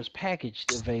Fighters package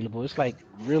available. It's like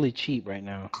really cheap right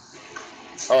now.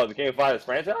 Oh, the King of Fighters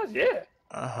franchise?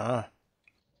 Yeah.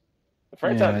 The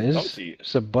franchise is so cheap.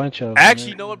 It's a bunch of.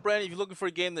 Actually, you know what, Brandon? If you're looking for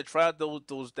a game that tried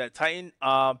that Titan,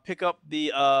 pick up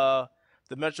the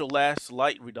Metro Last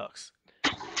Light Redux.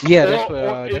 Yeah,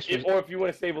 or if you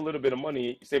want to save a little bit of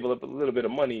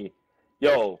money,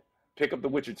 yo, pick up The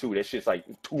Witcher 2. That shit's like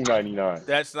 $2.99.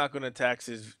 That's not going to tax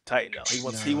his Titan though.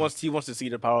 He wants to see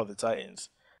the power of the Titans.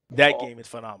 That game is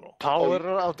phenomenal. Power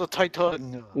of the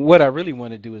Titan. What I really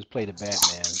want to do is play the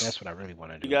Batman. That's what I really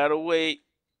want to do. You gotta wait.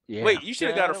 Yeah. Wait, you should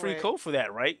have got a free code for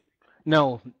that, right?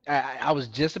 No, I was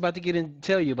just about to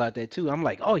tell you about that too. I'm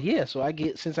like, oh yeah, so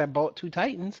since I bought 2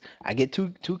 Titans, I get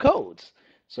two codes.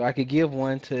 So I could give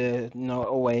one to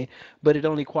away, but it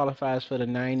only qualifies for the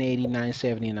 980,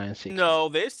 970, and 960. No,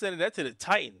 they're sending that to the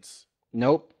Titans.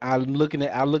 Nope. I looked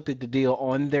at the deal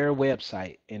on their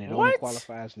website, and it only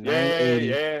qualifies 980.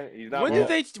 Yeah. He's not when did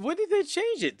they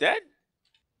change it? I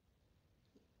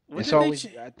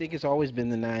think it's always been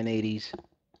the 980s.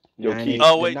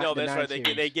 Oh wait, no, that's right.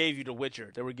 They gave you The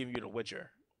Witcher. They were giving you The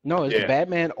Witcher. No, it's the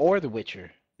Batman or The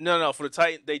Witcher. No, for the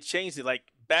Titan, they changed it like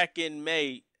back in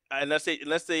May. Unless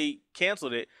they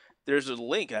canceled it, there's a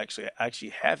link. Actually, I actually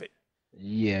have it.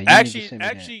 Yeah.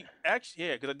 Actually,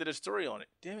 yeah, because I did a story on it.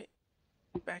 Damn it,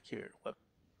 back here.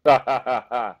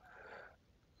 Well,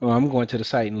 I'm going to the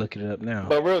site and looking it up now.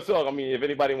 But real talk, if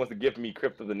anybody wants to gift me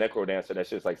Crypt of the Necrodancer, that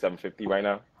shit's like $7.50 right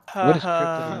now. What is Crypt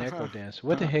of the Necrodancer?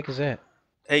 What the heck is that?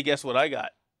 Hey, guess what I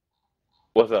got?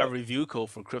 What's up? A review code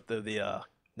for Crypt of the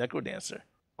Necrodancer.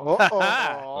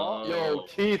 Yo,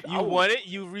 Keith, you want it,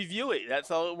 you review it. That's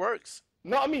how it works.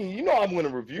 No, I'm going to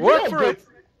review.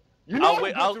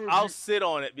 I'll sit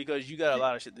on it because you got a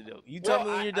lot of shit to do. You tell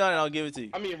me when you're done, and I'll give it to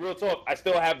you. Real talk. I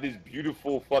still have this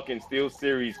beautiful fucking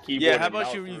SteelSeries keyboard. Yeah, how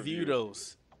about you review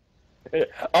those?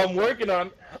 I'm working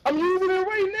on. I'm using it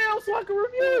right now so I can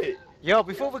review it. Yo,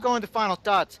 before we go into final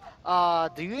thoughts,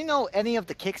 do you know any of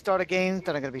the Kickstarter games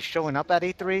that are going to be showing up at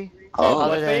E3?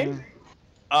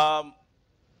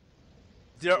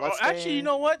 Actually, you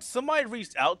know what? Somebody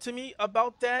reached out to me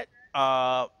about that.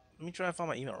 Let me try and find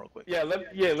my email real quick. Yeah,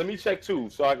 let me check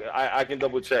too, so I can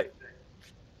double check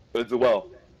as well.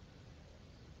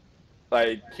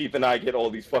 Like Keith and I get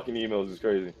all these fucking emails. It's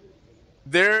crazy.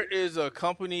 There is a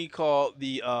company called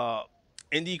the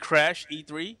Indie Crash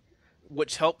E3,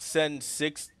 which helped send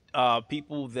 6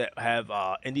 people that have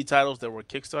indie titles that were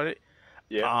kickstarted.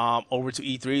 Yeah. Over to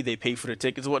E3. They pay for the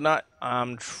tickets and whatnot.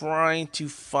 I'm trying to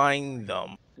find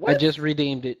them. I just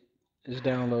redeemed it. It's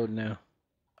downloading now.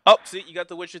 Oh, see, you got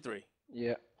The Witcher 3.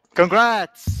 Yeah.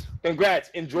 Congrats. Congrats.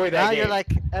 Enjoy that Now game. you're like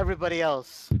everybody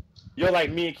else. You're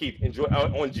like me and Keith. Enjoy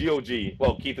on GOG.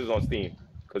 Well, Keith is on Steam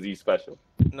because he's special.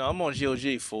 No, I'm on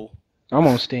GOG, fool. I'm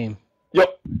on Steam.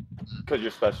 Yep, because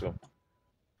you're special.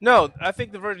 No, I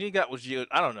think the version he got was GOG.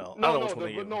 I don't know. I don't know which one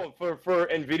they use. No. For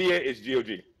Nvidia, it's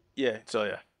GOG. Yeah. So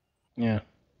yeah. Yeah.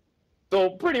 So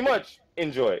pretty much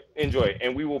enjoy,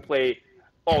 and we will play.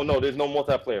 Oh no, there's no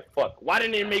multiplayer. Fuck. Why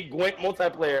didn't they make Gwent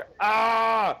multiplayer?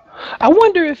 Ah. I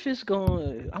wonder if it's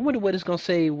going. I wonder what it's going to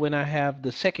say when I have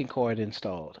the second card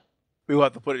installed. We will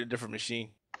have to put it in a different machine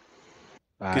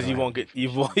because you won't get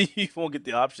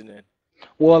the option in.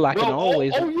 Well, I can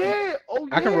always. Oh yeah.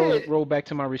 I can roll back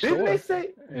to my restore. Didn't they say?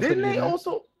 Didn't they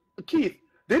also, Keith?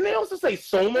 Didn't they also say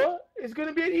Soma is going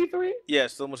to be at E3? Yeah,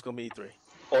 Soma's going to be E3.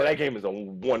 Oh, that game is a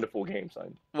wonderful game,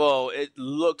 son. Well, it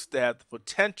looks to have the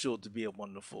potential to be a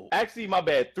wonderful. Actually, my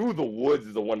bad. Through the Woods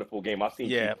is a wonderful game. I've seen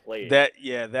people play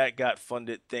it. That got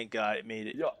funded. Thank God it made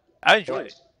it. Yeah, I enjoyed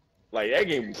it. Like that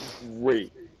game was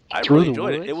great. I really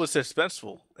enjoyed it. It was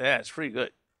suspenseful. Yeah, it's pretty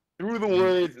good. Through the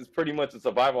Woods is pretty much a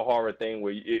survival horror thing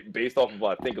where it based off of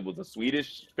I think it was a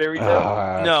Swedish fairy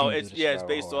tale. No, it's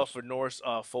based off of Norse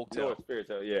folktale. Norse fairy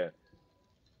tale, yeah.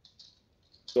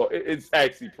 So it's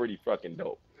actually pretty fucking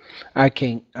dope. I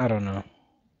don't know.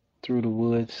 Through the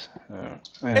Woods.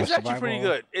 It's actually pretty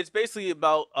good. It's basically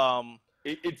about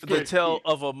it's the tale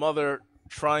of a mother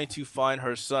trying to find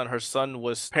her son. Her son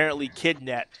was apparently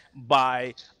kidnapped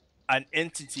by an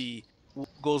entity who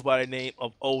goes by the name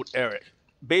of Old Eric.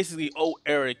 Basically, Old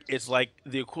Eric is like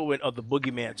the equivalent of the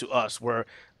boogeyman to us, where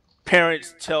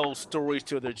parents tell stories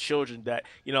to their children that,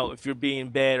 if you're being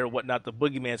bad or whatnot, the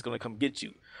boogeyman's going to come get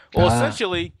you. Well,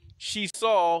 essentially, she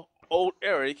saw Old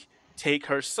Eric take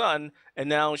her son, and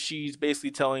now she's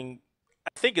basically telling,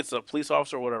 I think it's a police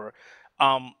officer or whatever,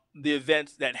 the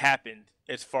events that happened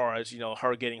as far as,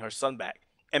 her getting her son back.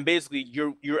 And basically,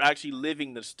 you're actually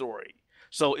living the story.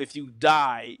 So if you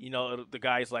die, the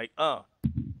guy's like,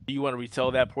 do you want to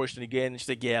retell that portion again? And she's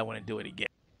like, yeah, I want to do it again.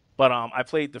 But I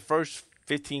played the first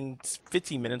 15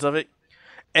 minutes of it,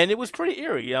 and it was pretty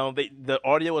eerie. The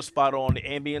audio was spot on. The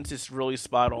ambience is really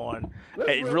spot on.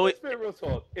 Let's be real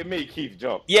talk. It made Keith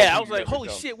jump. Yeah, I was like, holy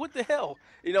shit, what the hell?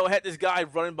 It had this guy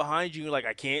running behind you, like,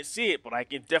 I can't see it, but I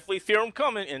can definitely fear him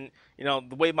coming. And,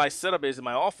 the way my setup is in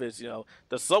my office, the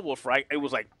subwoofer, right? It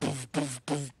was like, poof, poof,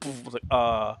 poof, poof. I was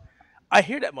like, I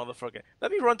hear that motherfucker.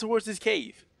 Let me run towards this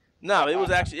cave. No, it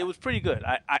was pretty good.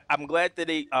 I'm glad that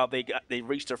they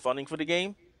reached their funding for the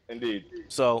game. Indeed.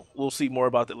 So we'll see more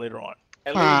about that later on.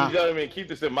 And ladies and gentlemen, keep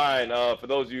this in mind. For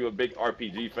those of you who are big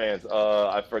RPG fans,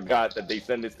 I forgot that they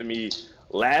sent this to me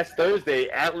last Thursday.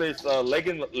 Atlas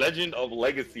Legend of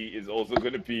Legacy is also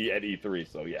going to be at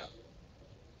E3. So yeah.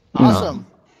 Awesome.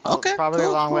 Okay. Probably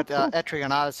cool, along with cool. Etrian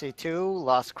Odyssey 2,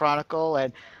 Lost Chronicle,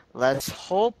 and let's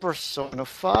hope Persona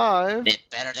 5. It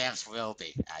better damn will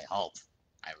be. I hope.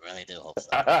 I really do hope so.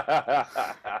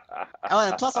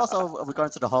 And plus, also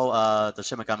regarding to the whole the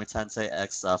Shin Megami Tensei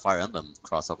X Fire Emblem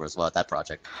crossover as well, that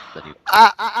project.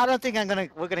 I don't think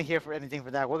we're gonna hear for anything for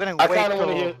that. We're gonna wait. I kind of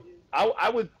want to hear.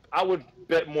 I would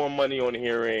bet more money on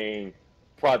hearing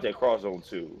Project Crosszone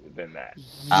 2 than that.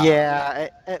 Yeah,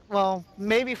 well,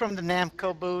 maybe from the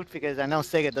Namco booth because I know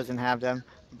Sega doesn't have them.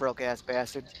 Broke ass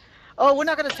bastards. Oh, we're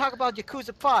not going to talk about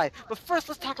Yakuza 5, but first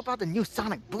let's talk about the new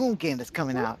Sonic Boom game that's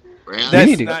coming out.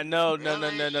 That's not no.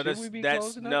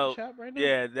 That's no. Right now?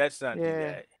 Yeah, that's not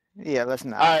that. Yeah, let's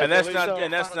not. Right, And that's so not ladies-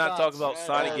 and that's not talk about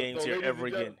Sonic so games here ladies ever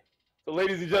and again. So,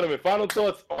 ladies and gentlemen, final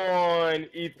thoughts on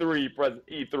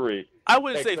E3. I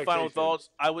wouldn't say final Expectations. thoughts.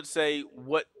 I would say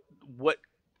what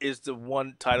is the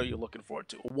one title you're looking forward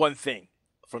to? One thing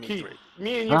from Keith,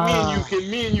 E3.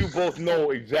 me and you both know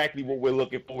exactly what we're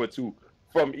looking forward to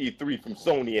from E3, from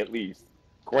Sony at least.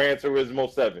 Gran Turismo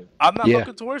 7. I'm not Yeah.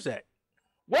 looking towards that.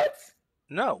 What?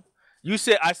 No.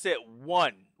 I said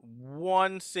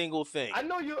one single thing. I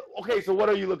know you. Okay, so what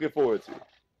are you looking forward to?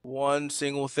 One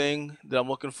single thing that I'm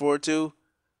looking forward to.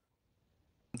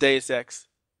 Deus Ex.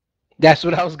 That's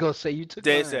what I was gonna say. You took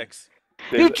Deus mine. Ex.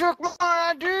 You took my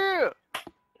idea!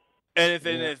 And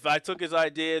if I took his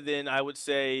idea, then I would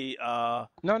say No,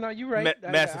 you're right.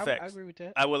 Mass I Effect. agree with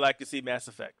that. I would like to see Mass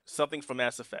Effect. Something from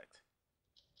Mass Effect.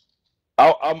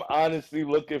 I'm honestly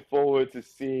looking forward to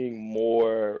seeing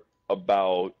more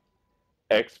about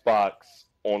Xbox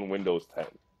on Windows 10.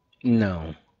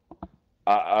 No.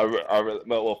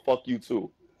 Well, fuck you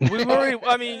too. We've already.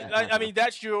 I mean,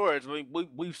 that's yours.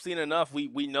 We've seen enough.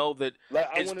 We know that Like,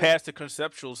 it's past the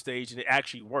conceptual stage and it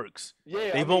actually works.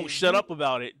 Yeah, They won't shut up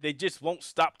about it. They just won't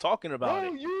stop talking about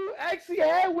No, it. you actually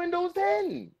had Windows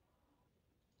 10.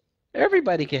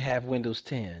 Everybody can have Windows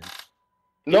 10.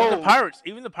 No,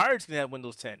 Even the Pirates can have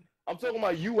Windows 10. I'm talking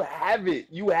about you have it.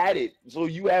 You had it, so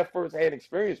you have first-hand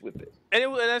experience with it. And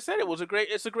I said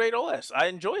it's a great OS. I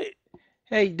enjoy it.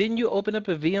 Hey, didn't you open up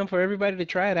a VM for everybody to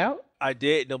try it out? I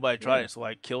did. Nobody tried Yeah. it, so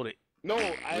I killed it. No,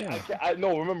 Yeah. I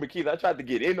no. Remember, Keith, I tried to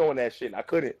get in on that shit, and I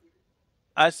couldn't.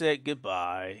 I said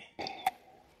goodbye.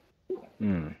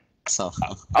 So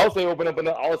I would say open up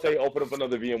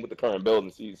another VM with the current build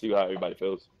and see how everybody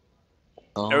feels.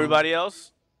 Everybody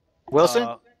else? Wilson?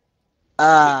 Man,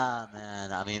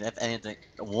 I mean, if anything,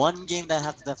 one game that I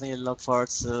have to definitely look forward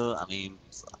to. I mean,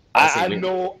 I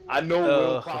know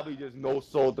Will probably just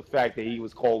no-sold the fact that he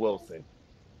was called Wilson.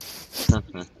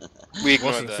 We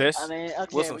ignored Wilson that. Fisk. I mean,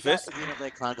 okay, Wilson we got Fisk? the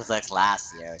Xenoblade Chronicles X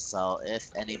last year, so if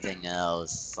anything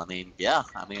else, I mean, yeah,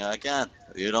 I mean, again,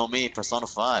 you know me, Persona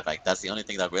 5, like, that's the only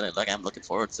thing that really, I'm looking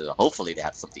forward to. Hopefully they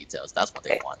have some details, that's what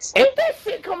they want. Ain't that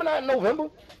shit coming out in November?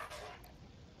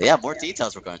 Yeah, more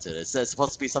details regarding to this. It's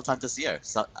supposed to be sometime this year.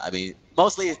 So, I mean,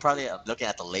 mostly it's probably I'm looking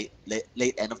at the late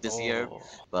end of this year,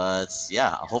 but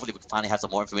yeah, hopefully we can finally have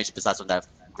some more information besides from that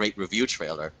great review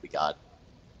trailer we got.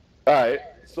 All right,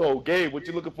 so Gabe, what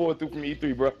you looking forward to from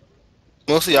E3, bro?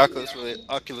 Mostly Oculus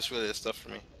related stuff for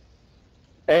me.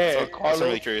 And That's what I'm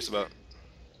really curious about.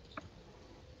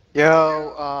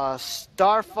 Yo,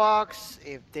 Star Fox,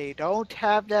 if they don't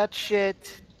have that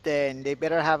shit, then they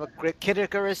better have a Kid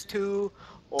Icarus 2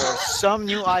 or some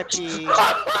new IP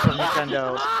from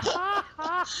Nintendo.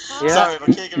 Yeah. Sorry, but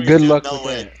King of Good Review, luck no with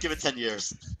way. that. Give it 10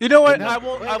 years. You know what? No, I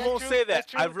won't. wait, I that's won't true, say that.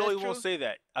 that's true, I really that's won't true. say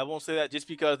that. I won't say that just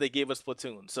because they gave us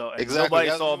Splatoon. So and Exactly. nobody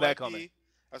That's saw my that IP. coming.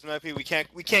 That's my IP. We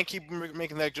can't keep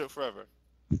making that joke forever.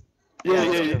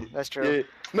 That's true. Yeah.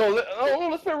 No,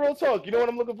 let's play real talk. You know what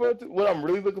I'm looking forward to? What I'm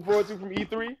really looking forward to from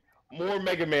E3? More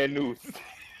Mega Man news.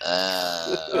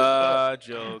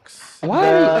 Jokes.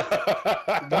 Why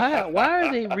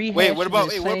are they rehashing Wait, what about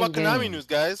the what about same Konami game? news,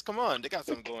 guys? Come on, they got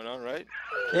something going on, right?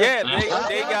 Yeah,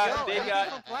 they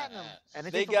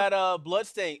got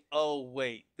Bloodstain. Oh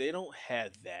wait, they don't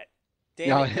have that. Damn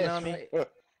Yo, it, that's Konami. right.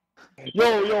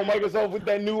 Yo, Microsoft with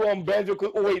that new banjo.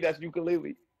 Oh wait, that's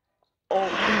ukulele.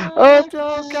 Oh,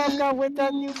 Joe Capcom with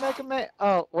that new Mega Man.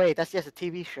 Oh, wait, that's just a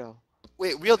TV show.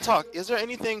 Wait, real talk. Is there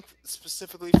anything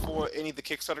specifically for any of the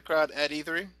Kickstarter crowd at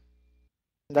E3?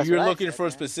 That's You're what I looking said, for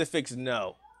man. specifics?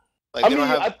 No. Like I they mean, don't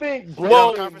have I think a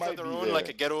Blanco conference might of their be own, there. like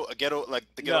a ghetto, like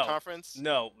the ghetto No. conference.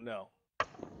 No.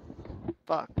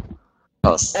 Fuck.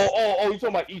 Oh, You talking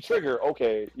about E-Trigger?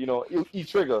 Okay, you know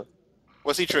E-Trigger.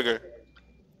 What's he trigger?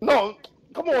 No,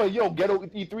 come on, ghetto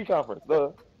E3 conference.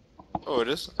 Oh, it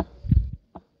is.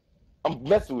 I'm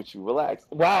messing with you. Relax.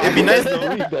 Wow. It'd be nice I though.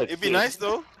 believe that It'd be shit. nice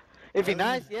though. It'd be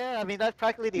nice, yeah. I mean, that's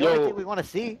practically the Yo. only thing we want to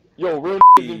see. Yo, real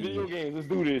in video games. Let's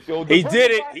do this. Yo, He did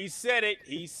it. He said it.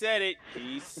 He said it.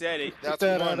 That's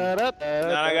one.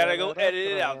 Now I gotta go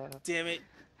edit it out. Damn it.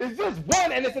 It's just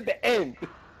one, and it's at the end.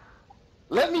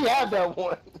 Let me have that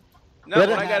one. No,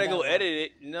 Better I gotta have go that edit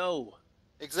it. No.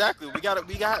 Exactly. We have to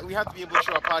be able to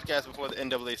show our podcast before the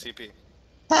NAACP.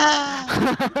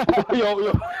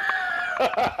 yo.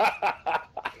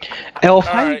 Elf,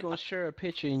 how you Alright. gonna share a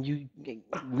picture and you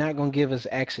not gonna give us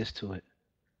access to it?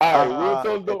 All right,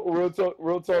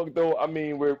 real talk though. I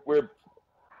mean,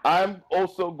 I'm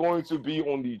also going to be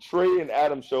on the Trey and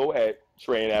Adam show at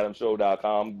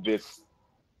treyandadamshow.com this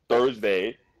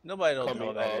Thursday. Nobody knows Coming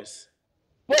what that up. is.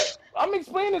 But I'm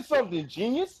explaining something,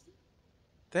 genius.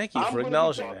 Thank you I'm for gonna be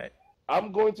acknowledging talking- that.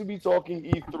 I'm going to be talking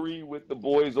E3 with the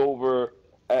boys over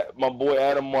at my boy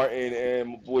Adam Martin and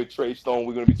my boy Trey Stone.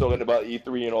 We're going to be talking about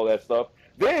E3 and all that stuff.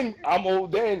 Then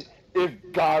if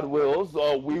God wills,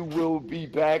 we will be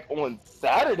back on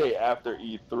Saturday after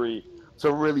E3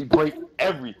 to really break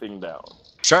everything down.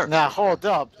 sure. Now, hold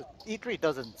up. E3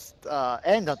 doesn't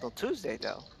end until Tuesday,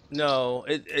 though. No,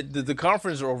 the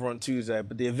conference are over on Tuesday,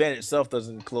 but the event itself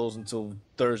doesn't close until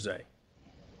Thursday.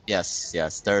 Yes,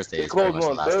 Thursday It is pretty closes much the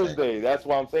on last day. Thursday. That's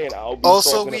why I'm saying I'll be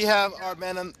Also, talking we have our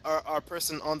man, our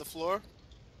person on the floor.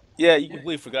 Yeah, you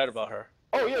completely forgot about her.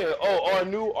 Oh yeah.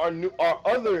 Oh, our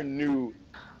other new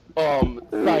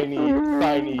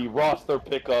signee roster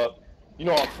pickup. You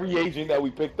know, our free agent that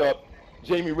we picked up.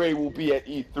 Jamie Ray will be at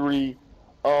E3.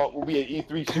 Will be at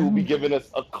E3. She will be giving us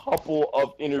a couple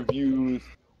of interviews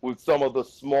with some of the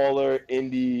smaller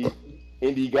indie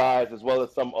guys as well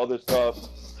as some other stuff.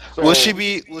 So, Will she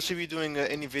be doing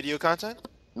any video content?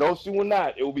 No, she will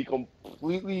not. It will be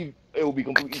completely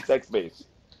text based.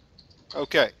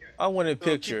 Okay. I wanted So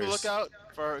pictures. Keep a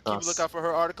lookout for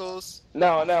her articles.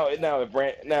 Now,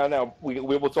 we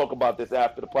will talk about this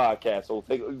after the podcast. So,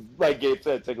 like Gabe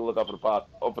said, take a look up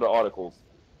for the articles.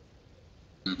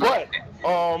 But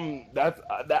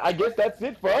I guess that's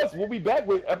it for us. We'll be back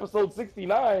with episode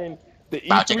 69, the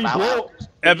Magic E3 Bow blow, Wow.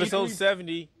 the Episode E3,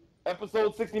 70.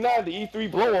 episode 69, the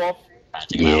E3 blow off.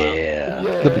 Magic Bow Wow. Yeah,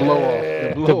 the blow off, the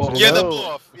Yeah. blow off. Yeah, the Blow. blow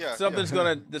off. Yeah. Something's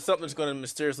gonna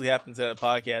mysteriously happen to that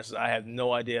podcast. I have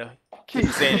no idea.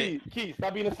 Keith, saying Keith,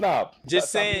 stop being a snob. Just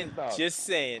Stop being saying. a snob. Just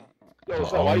saying. Yo,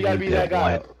 so why you gotta be that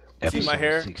guy? See my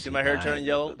hair? See my hair turning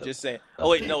yellow? Just saying. Oh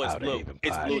wait, no, it's blue.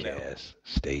 It's blue now.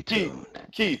 Stay tuned.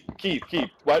 Keith.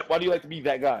 Why do you like to be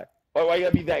that guy? Why you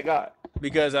gotta be that guy?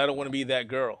 Because I don't want to be that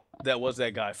girl that was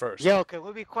that guy first. Yo, can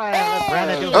we be quiet and let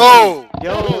Brandon do it? Oh!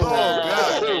 Yo.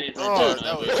 God. Ladies and Oh, gentlemen,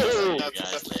 that was you that's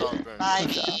guys a song burn. Bye.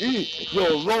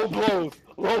 Yo,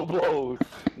 low blows.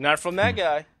 Not from that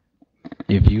guy.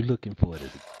 If you're looking for the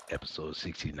episode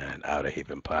 69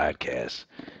 Outerhaven podcast,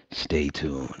 stay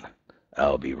tuned.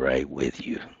 I'll be right with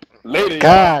you. Later, y'all.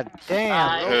 God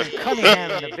damn, Logan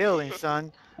Cunningham in the building,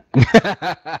 son. Oh,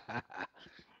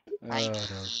 that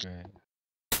was great.